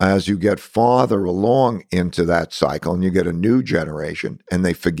 As you get farther along into that cycle and you get a new generation and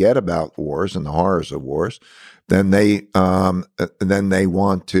they forget about wars and the horrors of wars, then they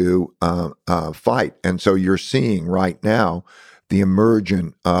want to fight. And so you're seeing right now the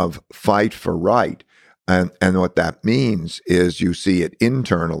emergence of fight for right. And what that means is you see it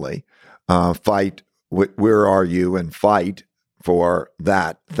internally, fight, where are you, and fight for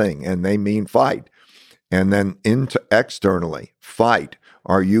that thing. And they mean fight. And then externally, fight.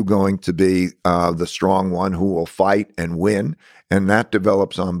 Are you going to be the strong one who will fight and win? And that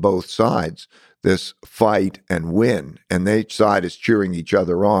develops on both sides, this fight and win. And each side is cheering each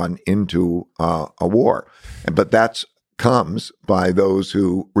other on into a war. But that's comes by those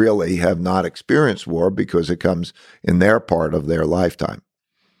who really have not experienced war because it comes in their part of their lifetime.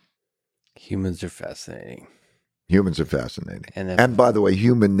 Humans are fascinating. Humans are fascinating. And by the way,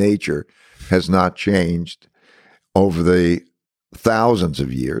 human nature has not changed over the thousands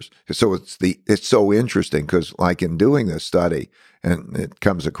of years. So it's so interesting because, like, in doing this study, and it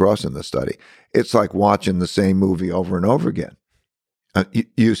comes across in the study, it's like watching the same movie over and over again.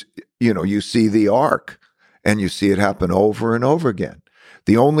 You see the arc, and you see it happen over and over again.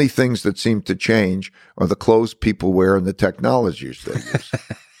 The only things that seem to change are the clothes people wear and the technologies they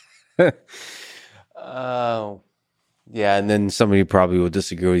use. Yeah, and then somebody probably will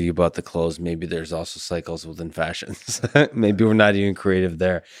disagree with you about the clothes. Maybe there's also cycles within fashions. Maybe we're not even creative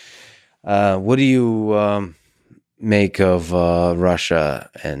there. What do you make of Russia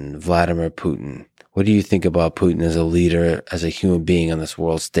and Vladimir Putin? What do you think about Putin as a leader, as a human being on this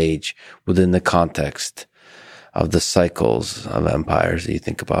world stage within the context of the cycles of empires that you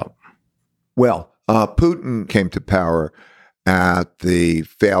think about? Well, Putin came to power at the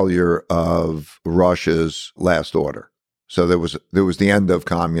failure of Russia's last order. So there was the end of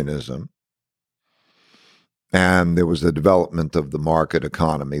communism, and there was the development of the market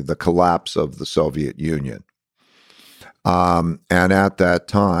economy, the collapse of the Soviet Union. And at that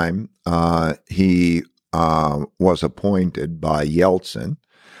time, he was appointed by Yeltsin,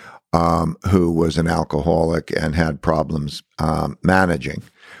 who was an alcoholic and had problems managing,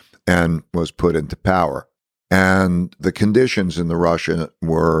 and was put into power. And the conditions in the Russia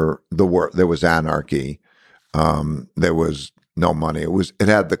were there was anarchy. There was no money. It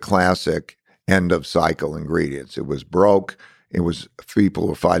had the classic end of cycle ingredients. It was broke. It was people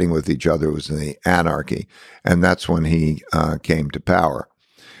were fighting with each other. It was the anarchy. And that's when he came to power.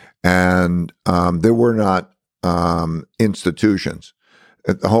 And there were not institutions.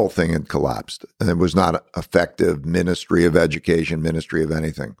 The whole thing had collapsed. And it was not an effective Ministry of Education, Ministry of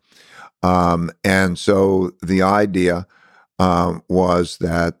anything. And so the idea was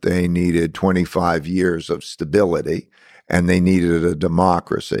that they needed 25 years of stability, and they needed a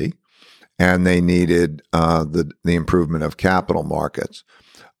democracy, and they needed the improvement of capital markets.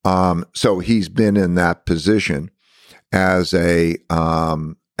 So he's been in that position as I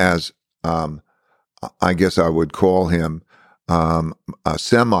guess I would call him a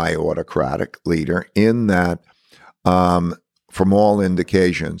semi-autocratic leader, in that, from all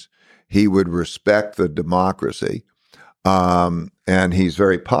indications, he would respect the democracy. And he's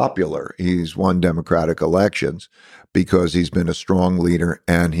very popular. He's won democratic elections because he's been a strong leader,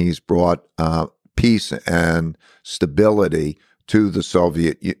 and he's brought peace and stability to the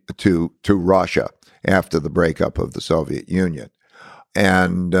to Russia after the breakup of the Soviet Union.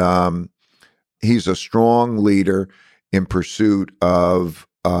 And he's a strong leader in pursuit of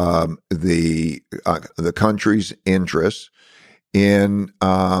the country's interests, in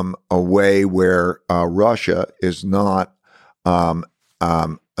a way where Russia is not a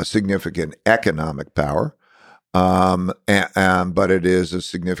significant economic power, but it is a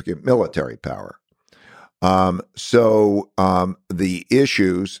significant military power. So the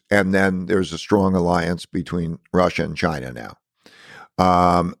issues, and then there's a strong alliance between Russia and China now.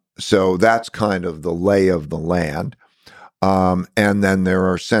 So that's kind of the lay of the land. And then there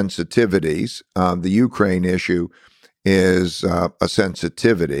are sensitivities. The Ukraine issue is a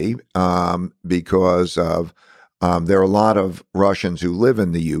sensitivity because of there are a lot of Russians who live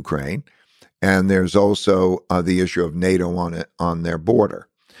in the Ukraine, and there's also the issue of NATO on their border.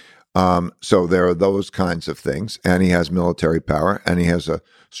 So there are those kinds of things, and he has military power, and he has a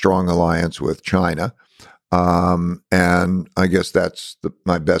strong alliance with China. And I guess that's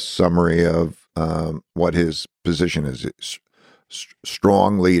my best summary of what his position is.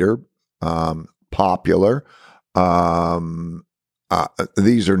 Strong leader, popular.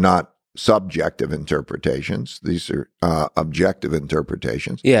 These are not subjective interpretations. These are objective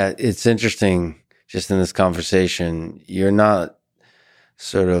interpretations. Yeah, it's interesting just in this conversation, you're not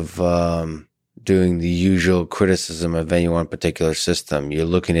sort of doing the usual criticism of any one particular system. You're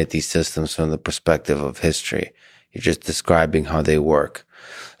looking at these systems from the perspective of history. You're just describing how they work.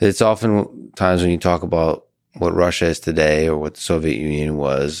 It's often times when you talk about what Russia is today or what the Soviet Union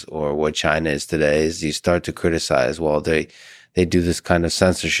was or what China is today is you start to criticize, well, they do this kind of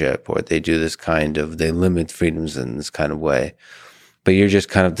censorship or they do this kind of, they limit freedoms in this kind of way. But you're just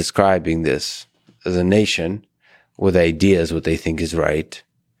kind of describing this as a nation with ideas, what they think is right.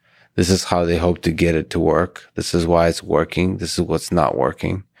 This is how they hope to get it to work. This is why it's working. This is what's not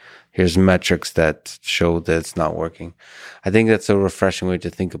working. Here's metrics that show that it's not working. I think that's a refreshing way to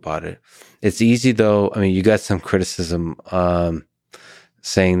think about it. It's easy though. I mean, you got some criticism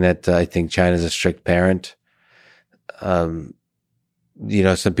saying that I think China's a strict parent. Some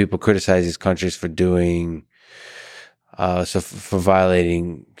people criticize these countries for doing, for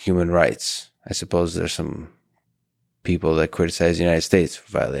violating human rights. I suppose there's some people that criticize the United States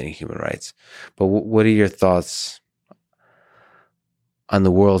for violating human rights. But what are your thoughts on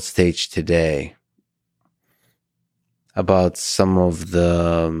the world stage today about some of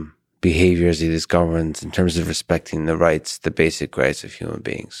the behaviors of these governments in terms of respecting the rights, the basic rights of human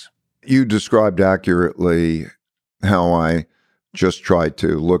beings? You described accurately how I just try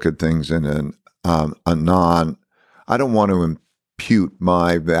to look at things in I don't want to impute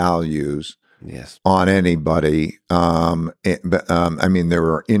my values on anybody. I mean, there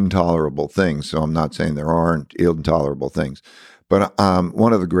are intolerable things, so I'm not saying there aren't intolerable things. But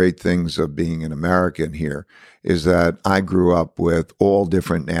one of the great things of being an American here is that I grew up with all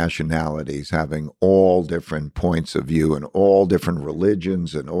different nationalities, having all different points of view and all different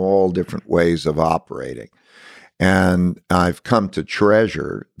religions and all different ways of operating. And I've come to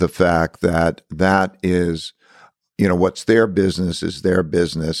treasure the fact that that is, what's their business is their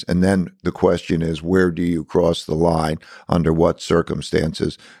business. And then the question is, where do you cross the line? Under what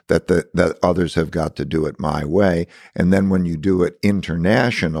circumstances that others have got to do it my way? And then when you do it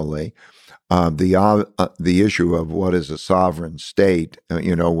internationally, the issue of what is a sovereign state,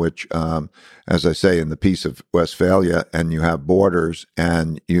 which, as I say, in the Peace of Westphalia, and you have borders,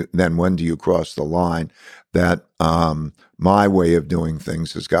 and then when do you cross the line? That my way of doing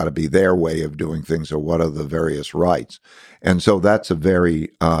things has got to be their way of doing things, or what are the various rights? And so that's a very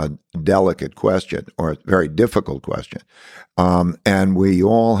delicate question, or a very difficult question. And we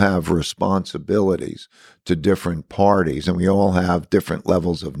all have responsibilities to different parties, and we all have different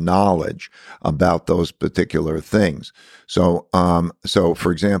levels of knowledge about those particular things. So,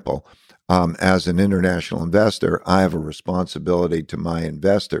 for example, as an international investor, I have a responsibility to my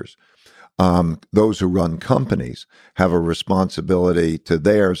investors. Those who run companies have a responsibility to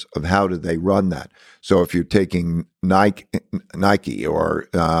theirs of how do they run that. So if you're taking Nike or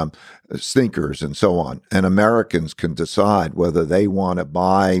sneakers and so on, and Americans can decide whether they want to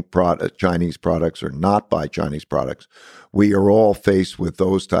buy Chinese products or not buy Chinese products, we are all faced with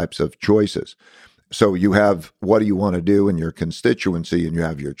those types of choices. So you have what do you want to do in your constituency, and you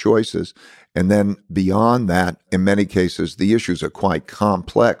have your choices. And then beyond that, in many cases, the issues are quite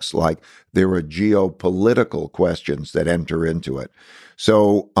complex, like there are geopolitical questions that enter into it.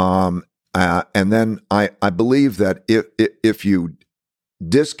 So, and then I believe that if you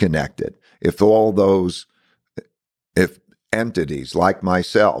disconnected, if entities like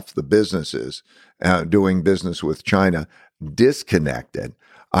myself, the businesses doing business with China, disconnected,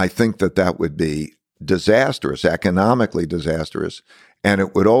 I think that would be disastrous, economically disastrous, and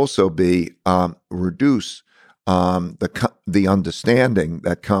it would also be reduce the understanding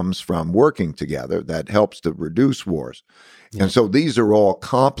that comes from working together that helps to reduce wars. Yeah. And so these are all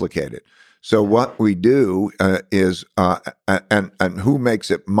complicated. So what we do is, and who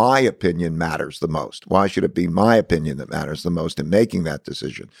makes it my opinion matters the most? Why should it be my opinion that matters the most in making that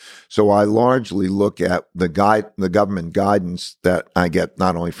decision? So I largely look at the government guidance that I get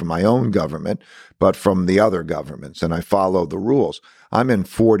not only from my own government, but from the other governments, and I follow the rules.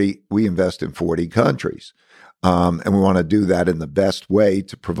 We invest in 40 countries. And we want to do that in the best way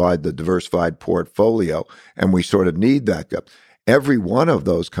to provide the diversified portfolio, and we sort of need that. Every one of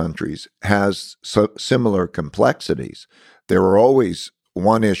those countries has similar complexities. There are always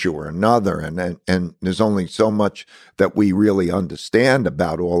one issue or another, and there's only so much that we really understand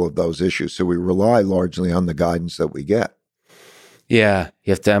about all of those issues. So we rely largely on the guidance that we get. Yeah,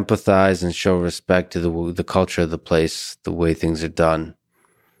 you have to empathize and show respect to the culture of the place, the way things are done.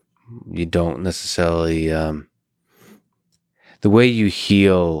 You don't necessarily the way you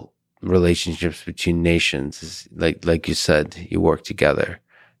heal relationships between nations is like you said, you work together,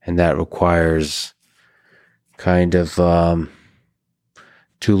 and that requires kind of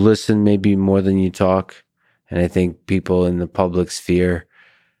to listen maybe more than you talk. And I think people in the public sphere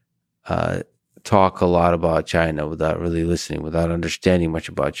talk a lot about China without really listening, without understanding much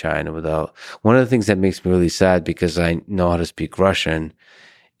about China. One of the things that makes me really sad, because I know how to speak Russian,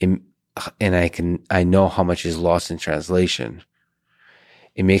 and I know how much is lost in translation.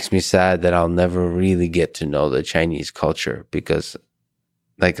 It makes me sad that I'll never really get to know the Chinese culture, because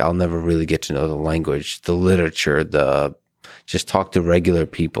I'll never really get to know the language, the literature, just talk to regular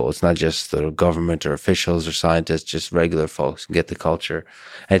people. It's not just the government or officials or scientists, just regular folks, and get the culture.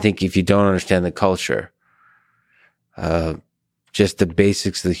 I think if you don't understand the culture, just the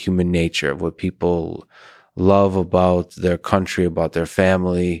basics of the human nature, what people love about their country, about their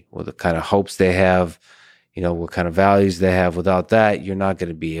family, what the kind of hopes they have, what kind of values they have. Without that, you're not going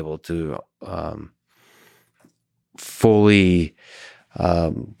to be able to fully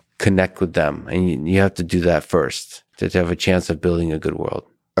connect with them. And you have to do that first to have a chance of building a good world.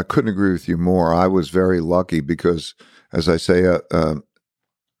 I couldn't agree with you more. I was very lucky because, as I say,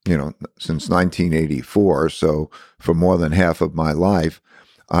 since 1984, so for more than half of my life,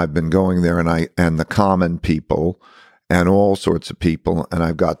 I've been going there, and the common people and all sorts of people, and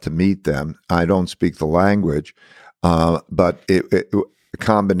I've got to meet them. I don't speak the language, but a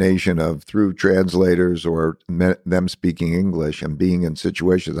combination of through translators or them speaking English and being in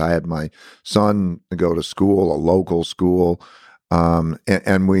situations. I had my son go to school, a local school,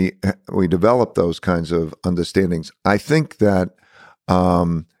 and we developed those kinds of understandings. I think that,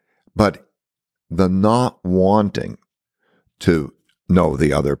 but the not wanting to know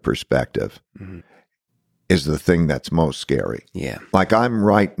the other perspective is the thing that's most scary. Yeah. Like I'm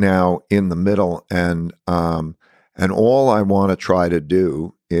right now in the middle, and all I want to try to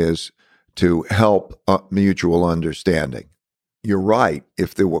do is to help mutual understanding. You're right.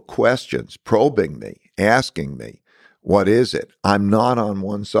 If there were questions probing me, asking me, what is it? I'm not on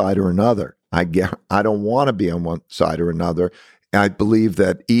one side or another. I don't want to be on one side or another. I believe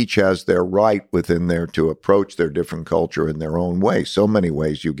that each has their right within there to approach their different culture in their own way. So many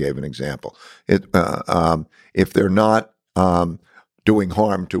ways. You gave an example. If they're not doing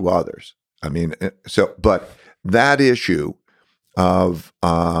harm to others. I mean, but that issue of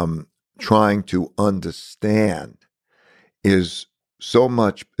trying to understand is so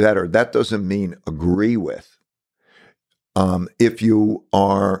much better. That doesn't mean agree with. If you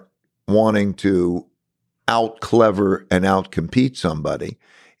are wanting to out-clever and out-compete somebody,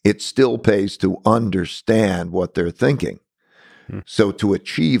 it still pays to understand what they're thinking. So to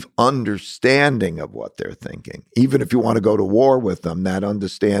achieve understanding of what they're thinking, even if you want to go to war with them, that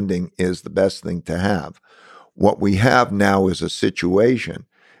understanding is the best thing to have. What we have now is a situation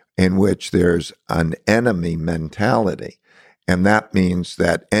in which there's an enemy mentality, and that means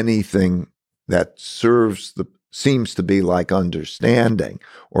that anything that seems to be like understanding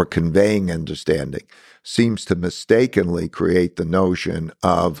or conveying understanding seems to mistakenly create the notion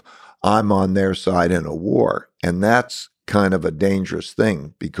of I'm on their side in a war. And that's kind of a dangerous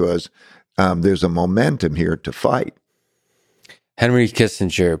thing because there's a momentum here to fight. Henry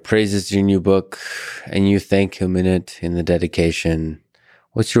Kissinger praises your new book, and you thank him in it, in the dedication.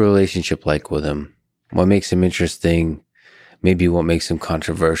 What's your relationship like with him? What makes him interesting? Maybe what makes him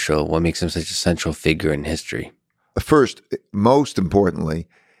controversial? What makes him such a central figure in history? First, most importantly,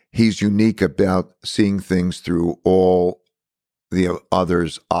 he's unique about seeing things through all the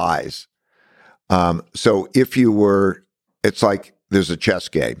other's eyes. So if you were, it's like there's a chess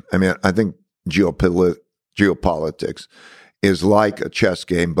game. I mean, I think geopolitics is like a chess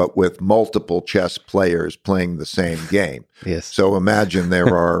game, but with multiple chess players playing the same game. Yes. So imagine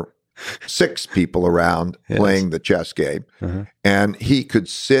there are 6 people around playing the chess game, and he could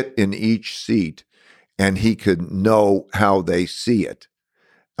sit in each seat and he could know how they see it,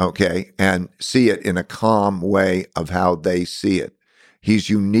 okay, and see it in a calm way of how they see it.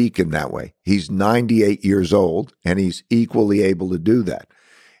 He's unique in that way. He's 98 years old, and he's equally able to do that.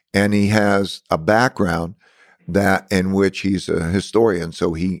 And he has a background that in which he's a historian,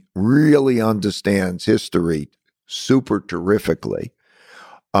 so he really understands history super terrifically.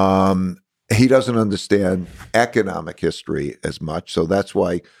 He doesn't understand economic history as much, so that's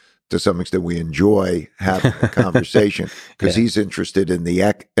why, to some extent, we enjoy having a conversation because he's interested in the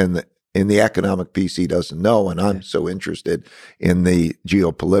economic piece he doesn't know, and I'm so interested in the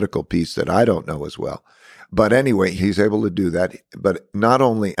geopolitical piece that I don't know as well. But anyway, he's able to do that, but not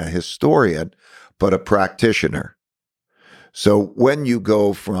only a historian, but a practitioner. So when you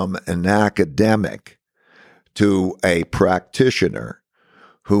go from an academic to a practitioner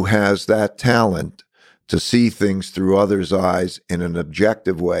who has that talent to see things through others' eyes in an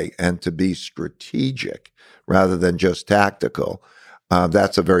objective way and to be strategic rather than just tactical,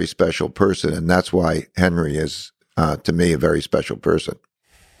 that's a very special person. And that's why Henry is, to me, a very special person.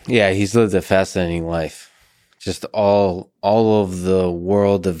 Yeah, he's lived a fascinating life. Just all of the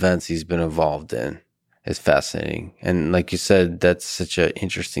world events he's been involved in. is fascinating. And like you said, that's such an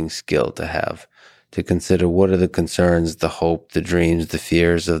interesting skill to have, to consider what are the concerns, the hope, the dreams, the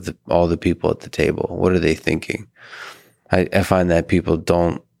fears of all the people at the table. What are they thinking? I find that people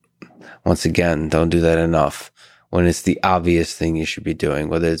don't do that enough when it's the obvious thing you should be doing,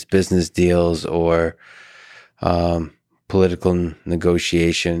 whether it's business deals or political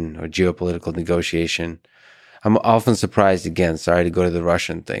negotiation or geopolitical negotiation. I'm often surprised, again, sorry to go to the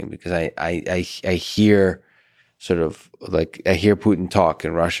Russian thing, because I hear I hear Putin talk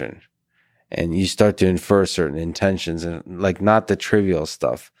in Russian, and you start to infer certain intentions, and like not the trivial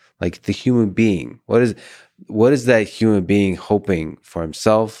stuff, like the human being. What is that human being hoping for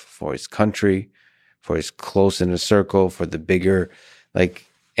himself, for his country, for his close inner circle, for the bigger,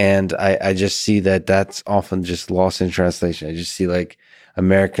 and I just see that that's often just lost in translation. I just see like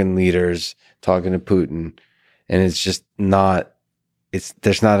American leaders talking to Putin, and it's just not,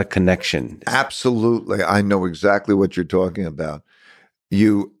 there's not a connection. Absolutely. I know exactly what you're talking about.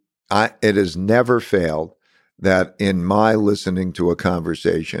 It has never failed that in my listening to a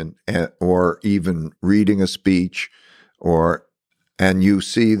conversation or even reading a speech and you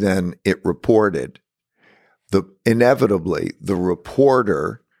see then it reported, inevitably the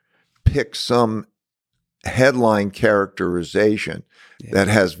reporter picks some headline characterization that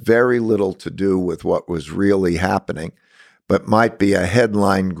has very little to do with what was really happening, but might be a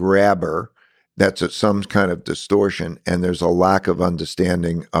headline grabber that's some kind of distortion, and there's a lack of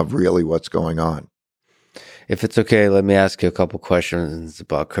understanding of really what's going on. If it's okay, let me ask you a couple questions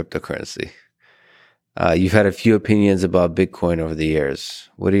about cryptocurrency. You've had a few opinions about Bitcoin over the years.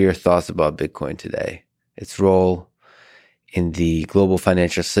 What are your thoughts about Bitcoin today? Its role in the global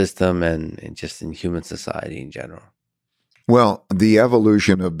financial system and just in human society in general? Well, the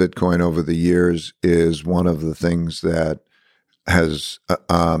evolution of Bitcoin over the years is one of the things that has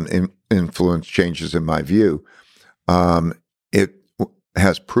influenced changes in my view. It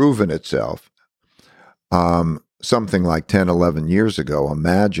has proven itself something like 10, 11 years ago.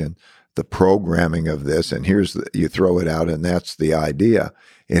 Imagine the programming of this, and you throw it out, and that's the idea.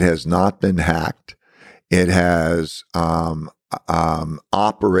 It has not been hacked. It has operated.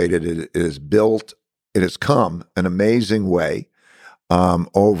 It is built. It has come an amazing way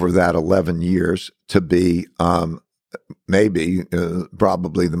over that 11 years to be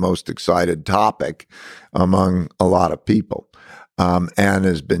probably the most excited topic among a lot of people, and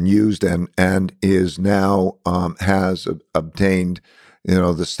has been used and is now has obtained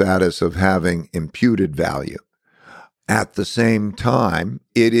the status of having imputed value. At the same time,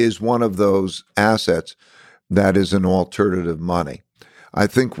 it is one of those assets that is an alternative money. I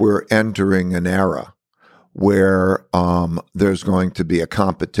think we're entering an era where there's going to be a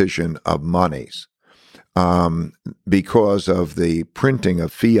competition of monies because of the printing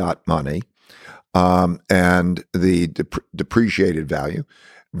of fiat money and the depreciated value.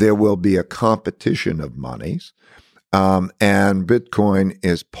 There will be a competition of monies. And Bitcoin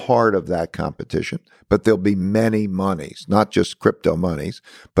is part of that competition, but there'll be many monies, not just crypto monies,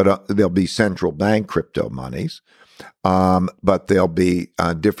 but there'll be central bank crypto monies, but there'll be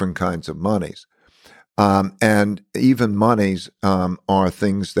different kinds of monies. And even monies are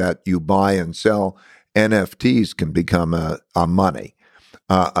things that you buy and sell. NFTs can become a money,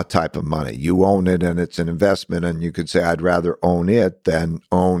 a type of money. You own it and it's an investment, and you could say, I'd rather own it than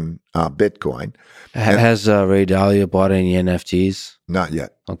own Bitcoin. Has Ray Dalio bought any NFTs? Not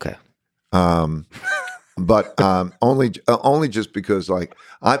yet. Okay. But only just because, like,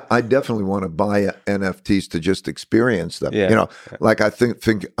 I definitely want to buy NFTs to just experience them. Yeah. Like I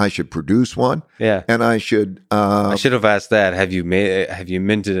think I should produce one. Yeah. And I should. I should have asked that. Have you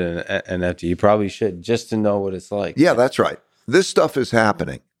minted an NFT? You probably should, just to know what it's like. Yeah, that's right. This stuff is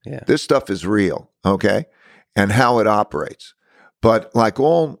happening. Yeah. This stuff is real. Okay, and how it operates. But like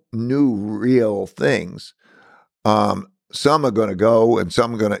all new real things, some are going to go and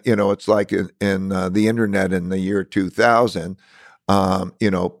some are going to, it's like in the internet in the year 2000,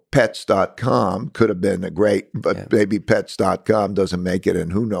 pets.com could have been but maybe pets.com doesn't make it,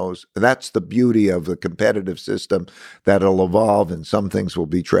 and who knows? That's the beauty of the competitive system, that it'll evolve, and some things will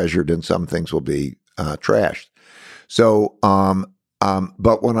be treasured and some things will be trashed. So,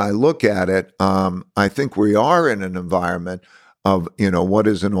 but when I look at it, I think we are in an environment of, what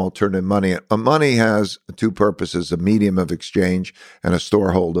is an alternative money? A money has two purposes: a medium of exchange and a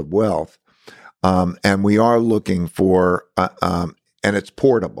storehold of wealth. And we are looking for, and it's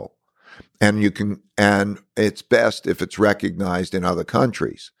portable, and and it's best if it's recognized in other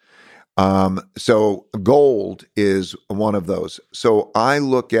countries. So gold is one of those. So I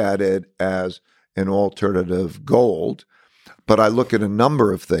look at it as an alternative gold, but I look at a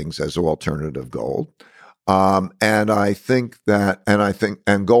number of things as alternative gold. And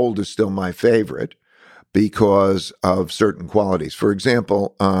gold is still my favorite because of certain qualities. For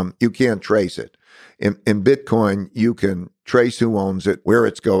example, you can't trace it. In Bitcoin, you can trace who owns it, where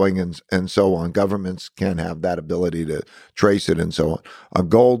it's going, and so on. Governments can have that ability to trace it and so on. A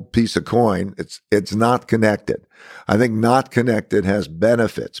gold piece of coin, it's not connected. I think not connected has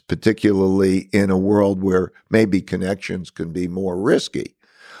benefits, particularly in a world where maybe connections can be more risky.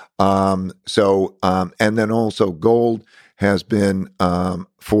 And then also gold has been,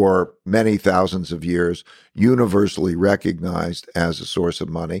 for many thousands of years, universally recognized as a source of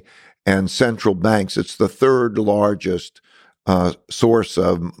money. And central banks, it's the third largest source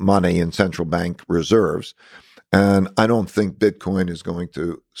of money in central bank reserves. And I don't think Bitcoin is going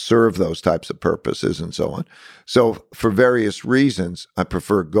to serve those types of purposes and so on. So for various reasons, I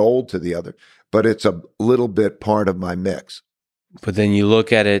prefer gold to the other, but it's a little bit part of my mix. But then you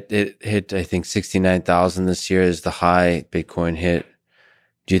look at it, it hit, I think, 69,000 this year is the high Bitcoin hit.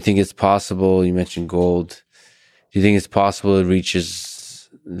 Do you think it's possible? You mentioned gold. Do you think it's possible it reaches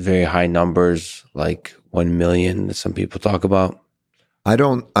very high numbers, like 1 million that some people talk about? I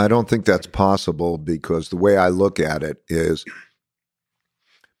don't think that's possible, because the way I look at it is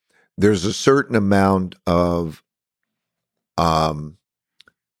there's a certain amount of it.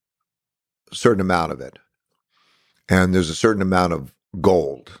 And there's a certain amount of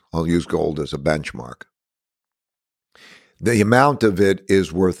gold. I'll use gold as a benchmark. The amount of it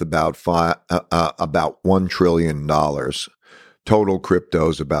is worth about $1 trillion. Total crypto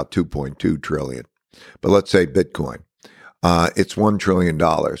is about 2.2 trillion. But let's say Bitcoin, it's $1 trillion.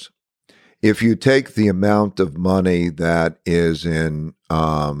 If you take the amount of money that is in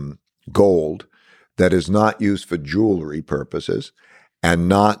gold that is not used for jewelry purposes and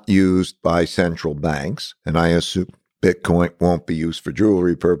not used by central banks, and I assume Bitcoin won't be used for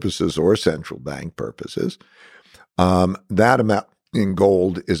jewelry purposes or central bank purposes, that amount in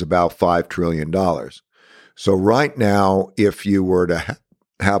gold is about $5 trillion. So right now, if you were to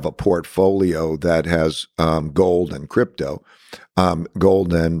have a portfolio that has gold and crypto,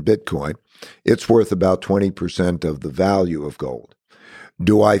 gold and Bitcoin, it's worth about 20% of the value of gold.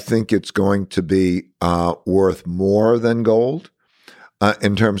 Do I think it's going to be worth more than gold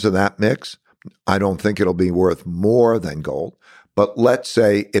in terms of that mix? I don't think it'll be worth more than gold, but let's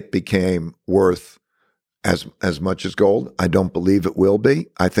say it became worth as much as gold. I don't believe it will be.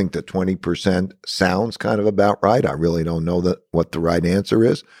 I think that 20% sounds kind of about right. I really don't know what the right answer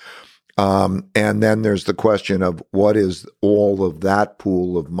is. And then there's the question of what is all of that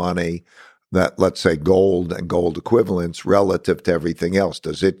pool of money, that, let's say, gold and gold equivalents, relative to everything else.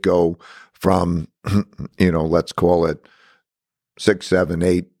 Does it go from, let's call it 6, 7,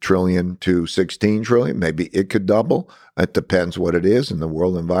 8 trillion to 16 trillion? Maybe it could double. It depends what it is in the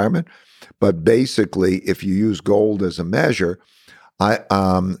world environment. But basically, if you use gold as a measure, it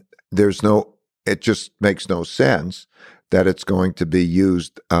just makes no sense that it's going to be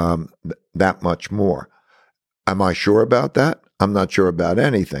used that much more. Am I sure about that? I'm not sure about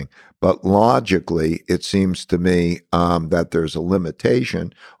anything. But logically, it seems to me that there's a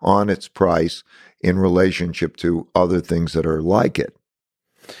limitation on its price in relationship to other things that are like it.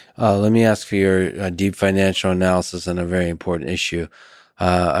 Let me ask for your deep financial analysis on a very important issue.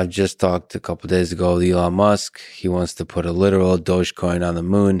 I've just talked a couple of days ago with Elon Musk. He wants to put a literal Dogecoin on the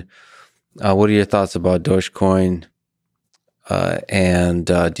moon. What are your thoughts about Dogecoin? And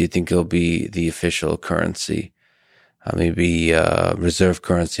do you think it'll be the official currency? Maybe reserve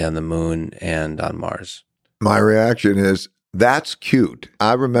currency on the moon and on Mars? My reaction is, that's cute.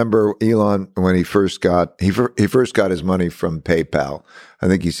 I remember Elon when he first got his money from PayPal. I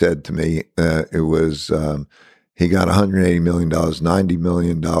think he said to me it was he got $180 million, $90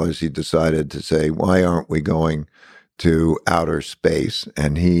 million. He decided to say, why aren't we going to outer space?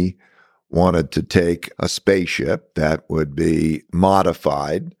 And he wanted to take a spaceship that would be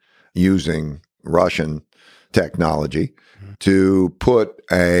modified using Russian technology to put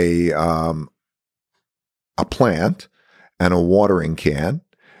a plant and a watering can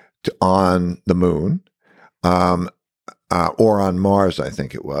on the moon, or on Mars, I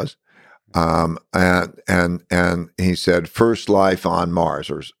think it was. And he said, first life on Mars,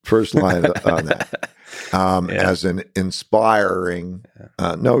 or first life on that, as an inspiring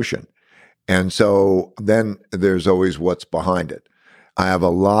notion. And so then there's always what's behind it. I have a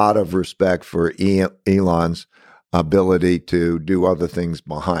lot of respect for Elon's ability to do other things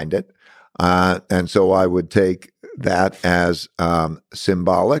behind it. And so I would take that as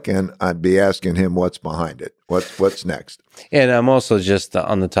symbolic, and I'd be asking him what's behind it. What's next? And I'm also just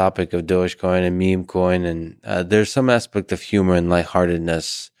on the topic of Dogecoin and meme coin, and there's some aspect of humor and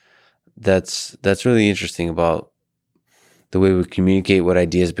lightheartedness that's really interesting about the way we communicate, what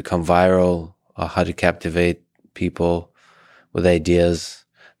ideas become viral, how to captivate people with ideas.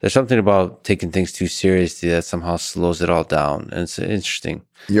 There's something about taking things too seriously that somehow slows it all down, and it's interesting.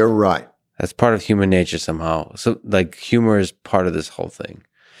 You're right. That's part of human nature somehow. So, like, humor is part of this whole thing.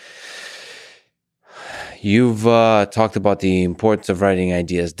 You've talked about the importance of writing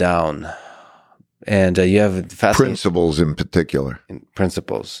ideas down, and you have Principles in particular.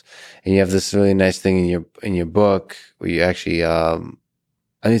 Principles, and you have this really nice thing in your book where you actually, I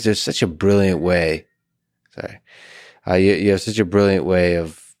mean, there's such a brilliant way. Sorry, you have such a brilliant way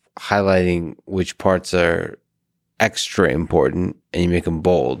of highlighting which parts are extra important, and you make them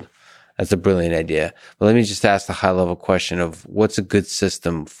bold. That's a brilliant idea. But let me just ask the high level question of what's a good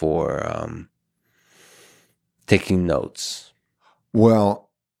system for taking notes?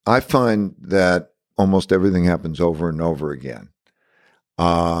 Well, I find that almost everything happens over and over again.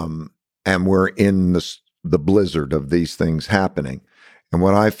 And we're in the blizzard of these things happening. And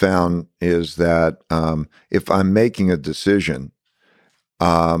what I found is that if I'm making a decision,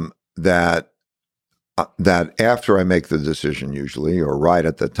 that after I make the decision usually, or right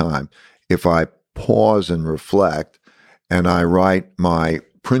at the time, if I pause and reflect and I write my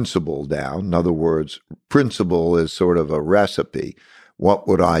principle down, in other words, principle is sort of a recipe. What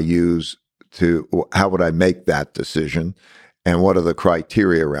would I use how would I make that decision? And what are the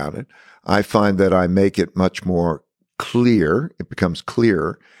criteria around it? I find that I make it much more clear. It becomes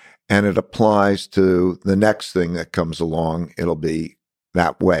clearer, and it applies to the next thing that comes along. It'll be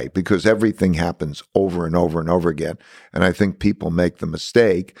that way because everything happens over and over and over again. And I think people make the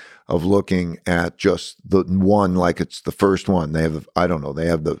mistake of looking at just the one like it's the first one. They have, they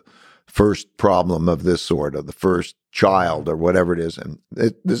have the first problem of this sort or the first child or whatever it is. And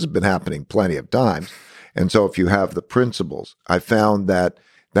this has been happening plenty of times. And so if you have the principles, I found that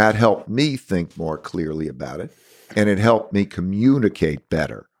helped me think more clearly about it. And it helped me communicate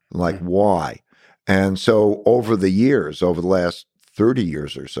better, like why. And so over the years, over the last 30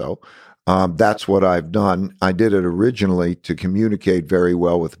 years or so, that's what I've done. I did it originally to communicate very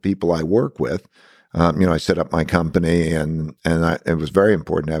well with the people I work with. I set up my company, and it was very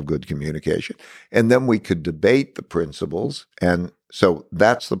important to have good communication. And then we could debate the principles. And so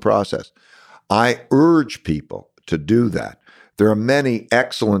that's the process. I urge people to do that. There are many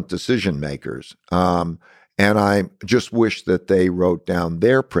excellent decision makers, and I just wish that they wrote down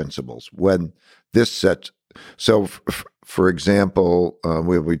their principles when this sets. So, for example,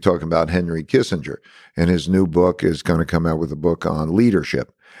 we'll be talking about Henry Kissinger, and his new book is going to come out with a book on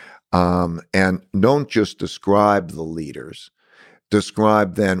leadership. And don't just describe the leaders,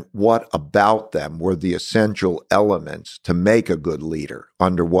 describe then what about them were the essential elements to make a good leader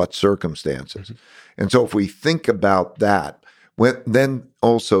under what circumstances. Mm-hmm. And so if we think about that, then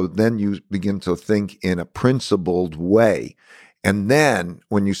you begin to think in a principled way. And then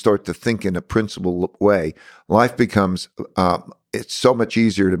when you start to think in a principled way, life becomes, it's so much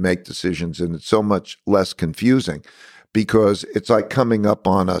easier to make decisions, and it's so much less confusing because it's like coming up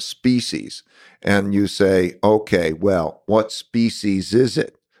on a species and you say, okay, well, what species is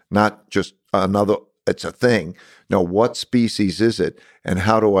it? Not just it's a thing. No, what species is it? And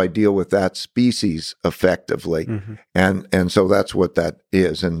how do I deal with that species effectively? Mm-hmm. And so that's what that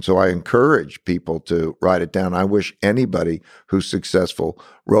is. And so I encourage people to write it down. I wish anybody who's successful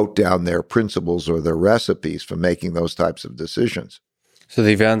wrote down their principles or their recipes for making those types of decisions. So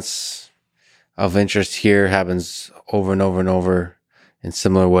the events of interest here happens over and over and over in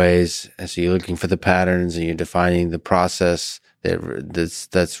similar ways. And so you're looking for the patterns and you're defining the process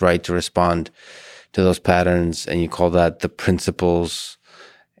that's right to respond to those patterns, and you call that the principles,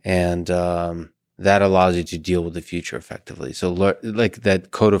 and that allows you to deal with the future effectively. So like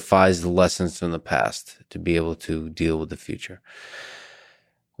that codifies the lessons from the past to be able to deal with the future.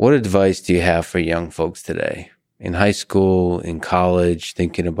 What advice do you have for young folks today in high school, in college,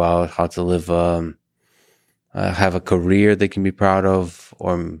 thinking about how to live, have a career they can be proud of,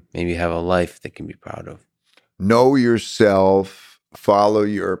 or maybe have a life they can be proud of? Know yourself, follow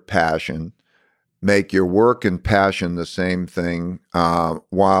your passion. Make your work and passion the same thing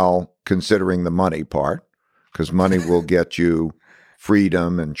while considering the money part, because money will get you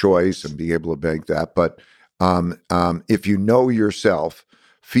freedom and choice and be able to make that. But if you know yourself,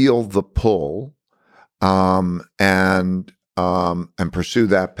 feel the pull and pursue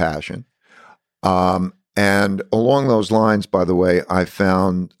that passion. And along those lines, by the way, I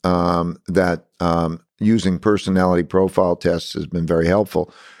found that using personality profile tests has been very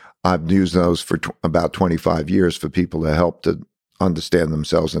helpful. I've used those for about 25 years for people to help to understand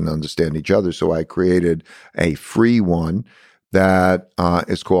themselves and understand each other. So I created a free one that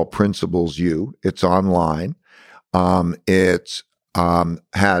is called Principles U. It's online. It's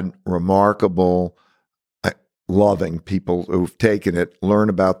had remarkable, loving people who've taken it, learn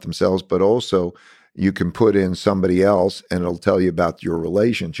about themselves, but also you can put in somebody else and it'll tell you about your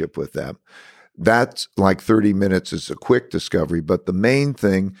relationship with them. That's like 30 minutes is a quick discovery, but the main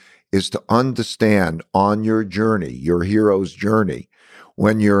thing is to understand on your journey, your hero's journey,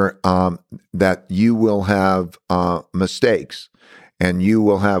 when you're that you will have mistakes and you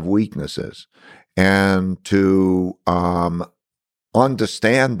will have weaknesses, and to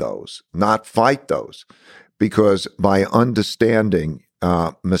understand those, not fight those, because by understanding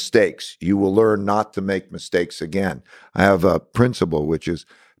mistakes, you will learn not to make mistakes again. I have a principle which is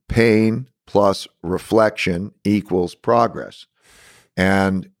pain plus reflection equals progress.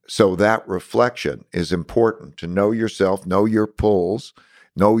 And so that reflection is important to know yourself, know your pulls,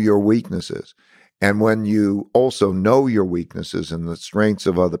 know your weaknesses. And when you also know your weaknesses and the strengths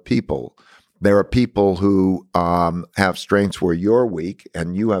of other people, there are people who have strengths where you're weak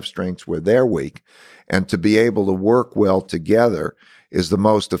and you have strengths where they're weak. And to be able to work well together is the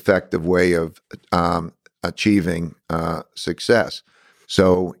most effective way of achieving success.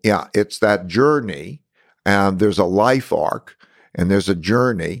 So, yeah, it's that journey. And there's a life arc and there's a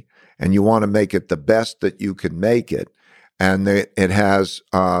journey, and you want to make it the best that you can make it. And it has,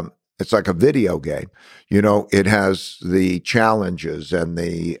 it's like a video game. You know, it has the challenges and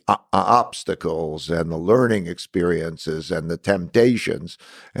the obstacles and the learning experiences and the temptations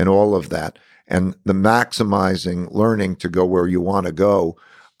and all of that. And the maximizing learning to go where you want to go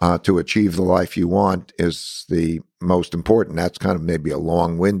to achieve the life you want is the most important. That's kind of maybe a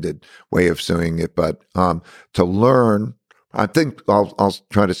long-winded way of saying it, but to learn, I think I'll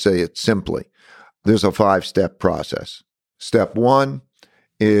try to say it simply. There's a 5-step process. Step 1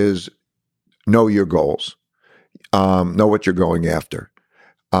 is know your goals. Know what you're going after.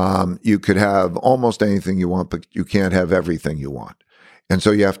 You could have almost anything you want, but you can't have everything you want. And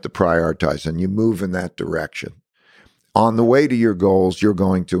so you have to prioritize, and you move in that direction. On the way to your goals, you're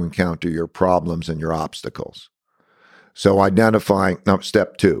going to encounter your problems and your obstacles. So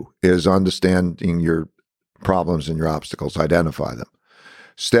step 2 is understanding your problems and your obstacles, identify them.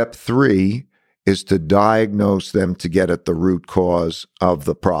 Step 3 is to diagnose them to get at the root cause of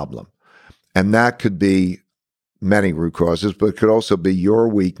the problem. And that could be many root causes, but it could also be your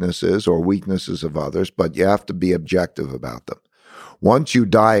weaknesses or weaknesses of others, but you have to be objective about them. Once you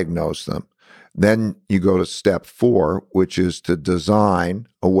diagnose them, then you go to step 4, which is to design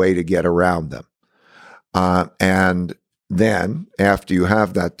a way to get around them. And then after you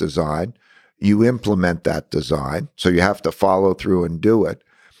have that design, you implement that design. So you have to follow through and do it.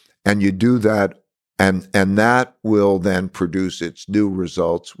 And you do that, and that will then produce its new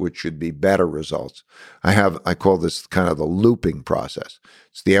results, which should be better results. I call this kind of the looping process.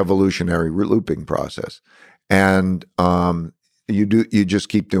 It's the evolutionary looping process. And you just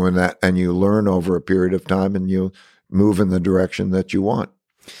keep doing that, and you learn over a period of time, and you move in the direction that you want.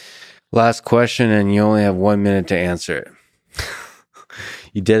 Last question, and you only have 1 minute to answer it.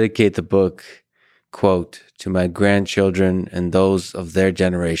 You dedicate the book, quote, to my grandchildren and those of their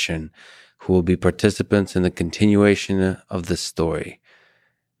generation who will be participants in the continuation of this story.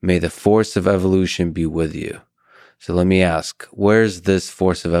 May the force of evolution be with you. So let me ask, where's this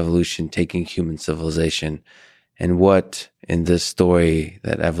force of evolution taking human civilization? And what in this story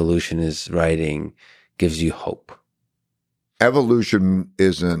that evolution is writing gives you hope? Evolution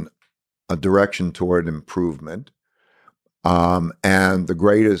is a direction toward improvement. And the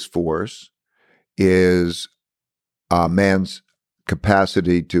greatest force is man's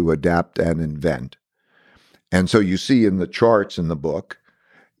capacity to adapt and invent. And so you see in the charts in the book,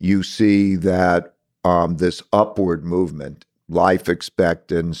 you see that this upward movement, life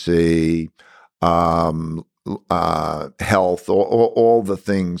expectancy, health, all the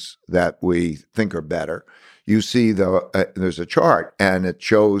things that we think are better. You see there's a chart, and it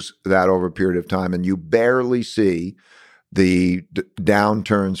shows that over a period of time, and you barely see the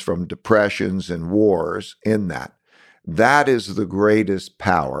downturns from depressions and wars in that. That is the greatest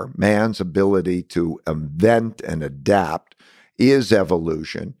power. Man's ability to invent and adapt is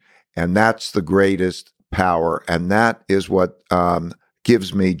evolution, and that's the greatest power, and that is what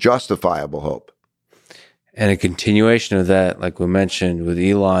gives me justifiable hope. And a continuation of that, like we mentioned with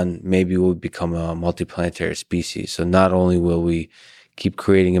Elon, maybe we'll become a multiplanetary species. So not only will we keep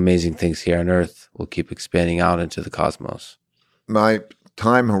creating amazing things here on Earth, we'll keep expanding out into the cosmos. My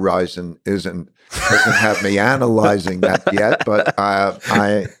time horizon doesn't have me analyzing that yet, but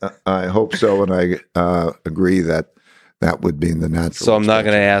I hope so, and I agree that would be the natural. So I'm not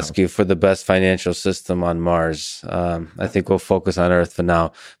going to ask you for the best financial system on Mars. I think we'll focus on Earth for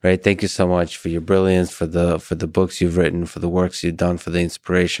now. Right? Thank you so much for your brilliance, for the books you've written, for the works you've done, for the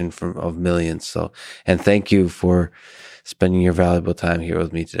inspiration of millions. So, and thank you for spending your valuable time here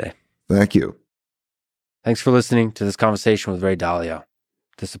with me today. Thank you. Thanks for listening to this conversation with Ray Dalio.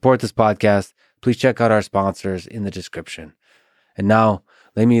 To support this podcast, please check out our sponsors in the description. And now,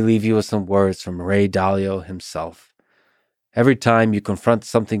 let me leave you with some words from Ray Dalio himself. Every time you confront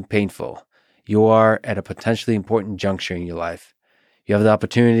something painful, you are at a potentially important juncture in your life. You have the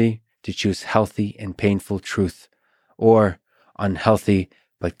opportunity to choose healthy and painful truth, or unhealthy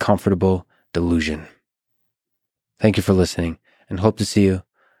but comfortable delusion. Thank you for listening, and hope to see you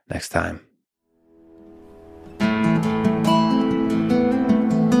next time.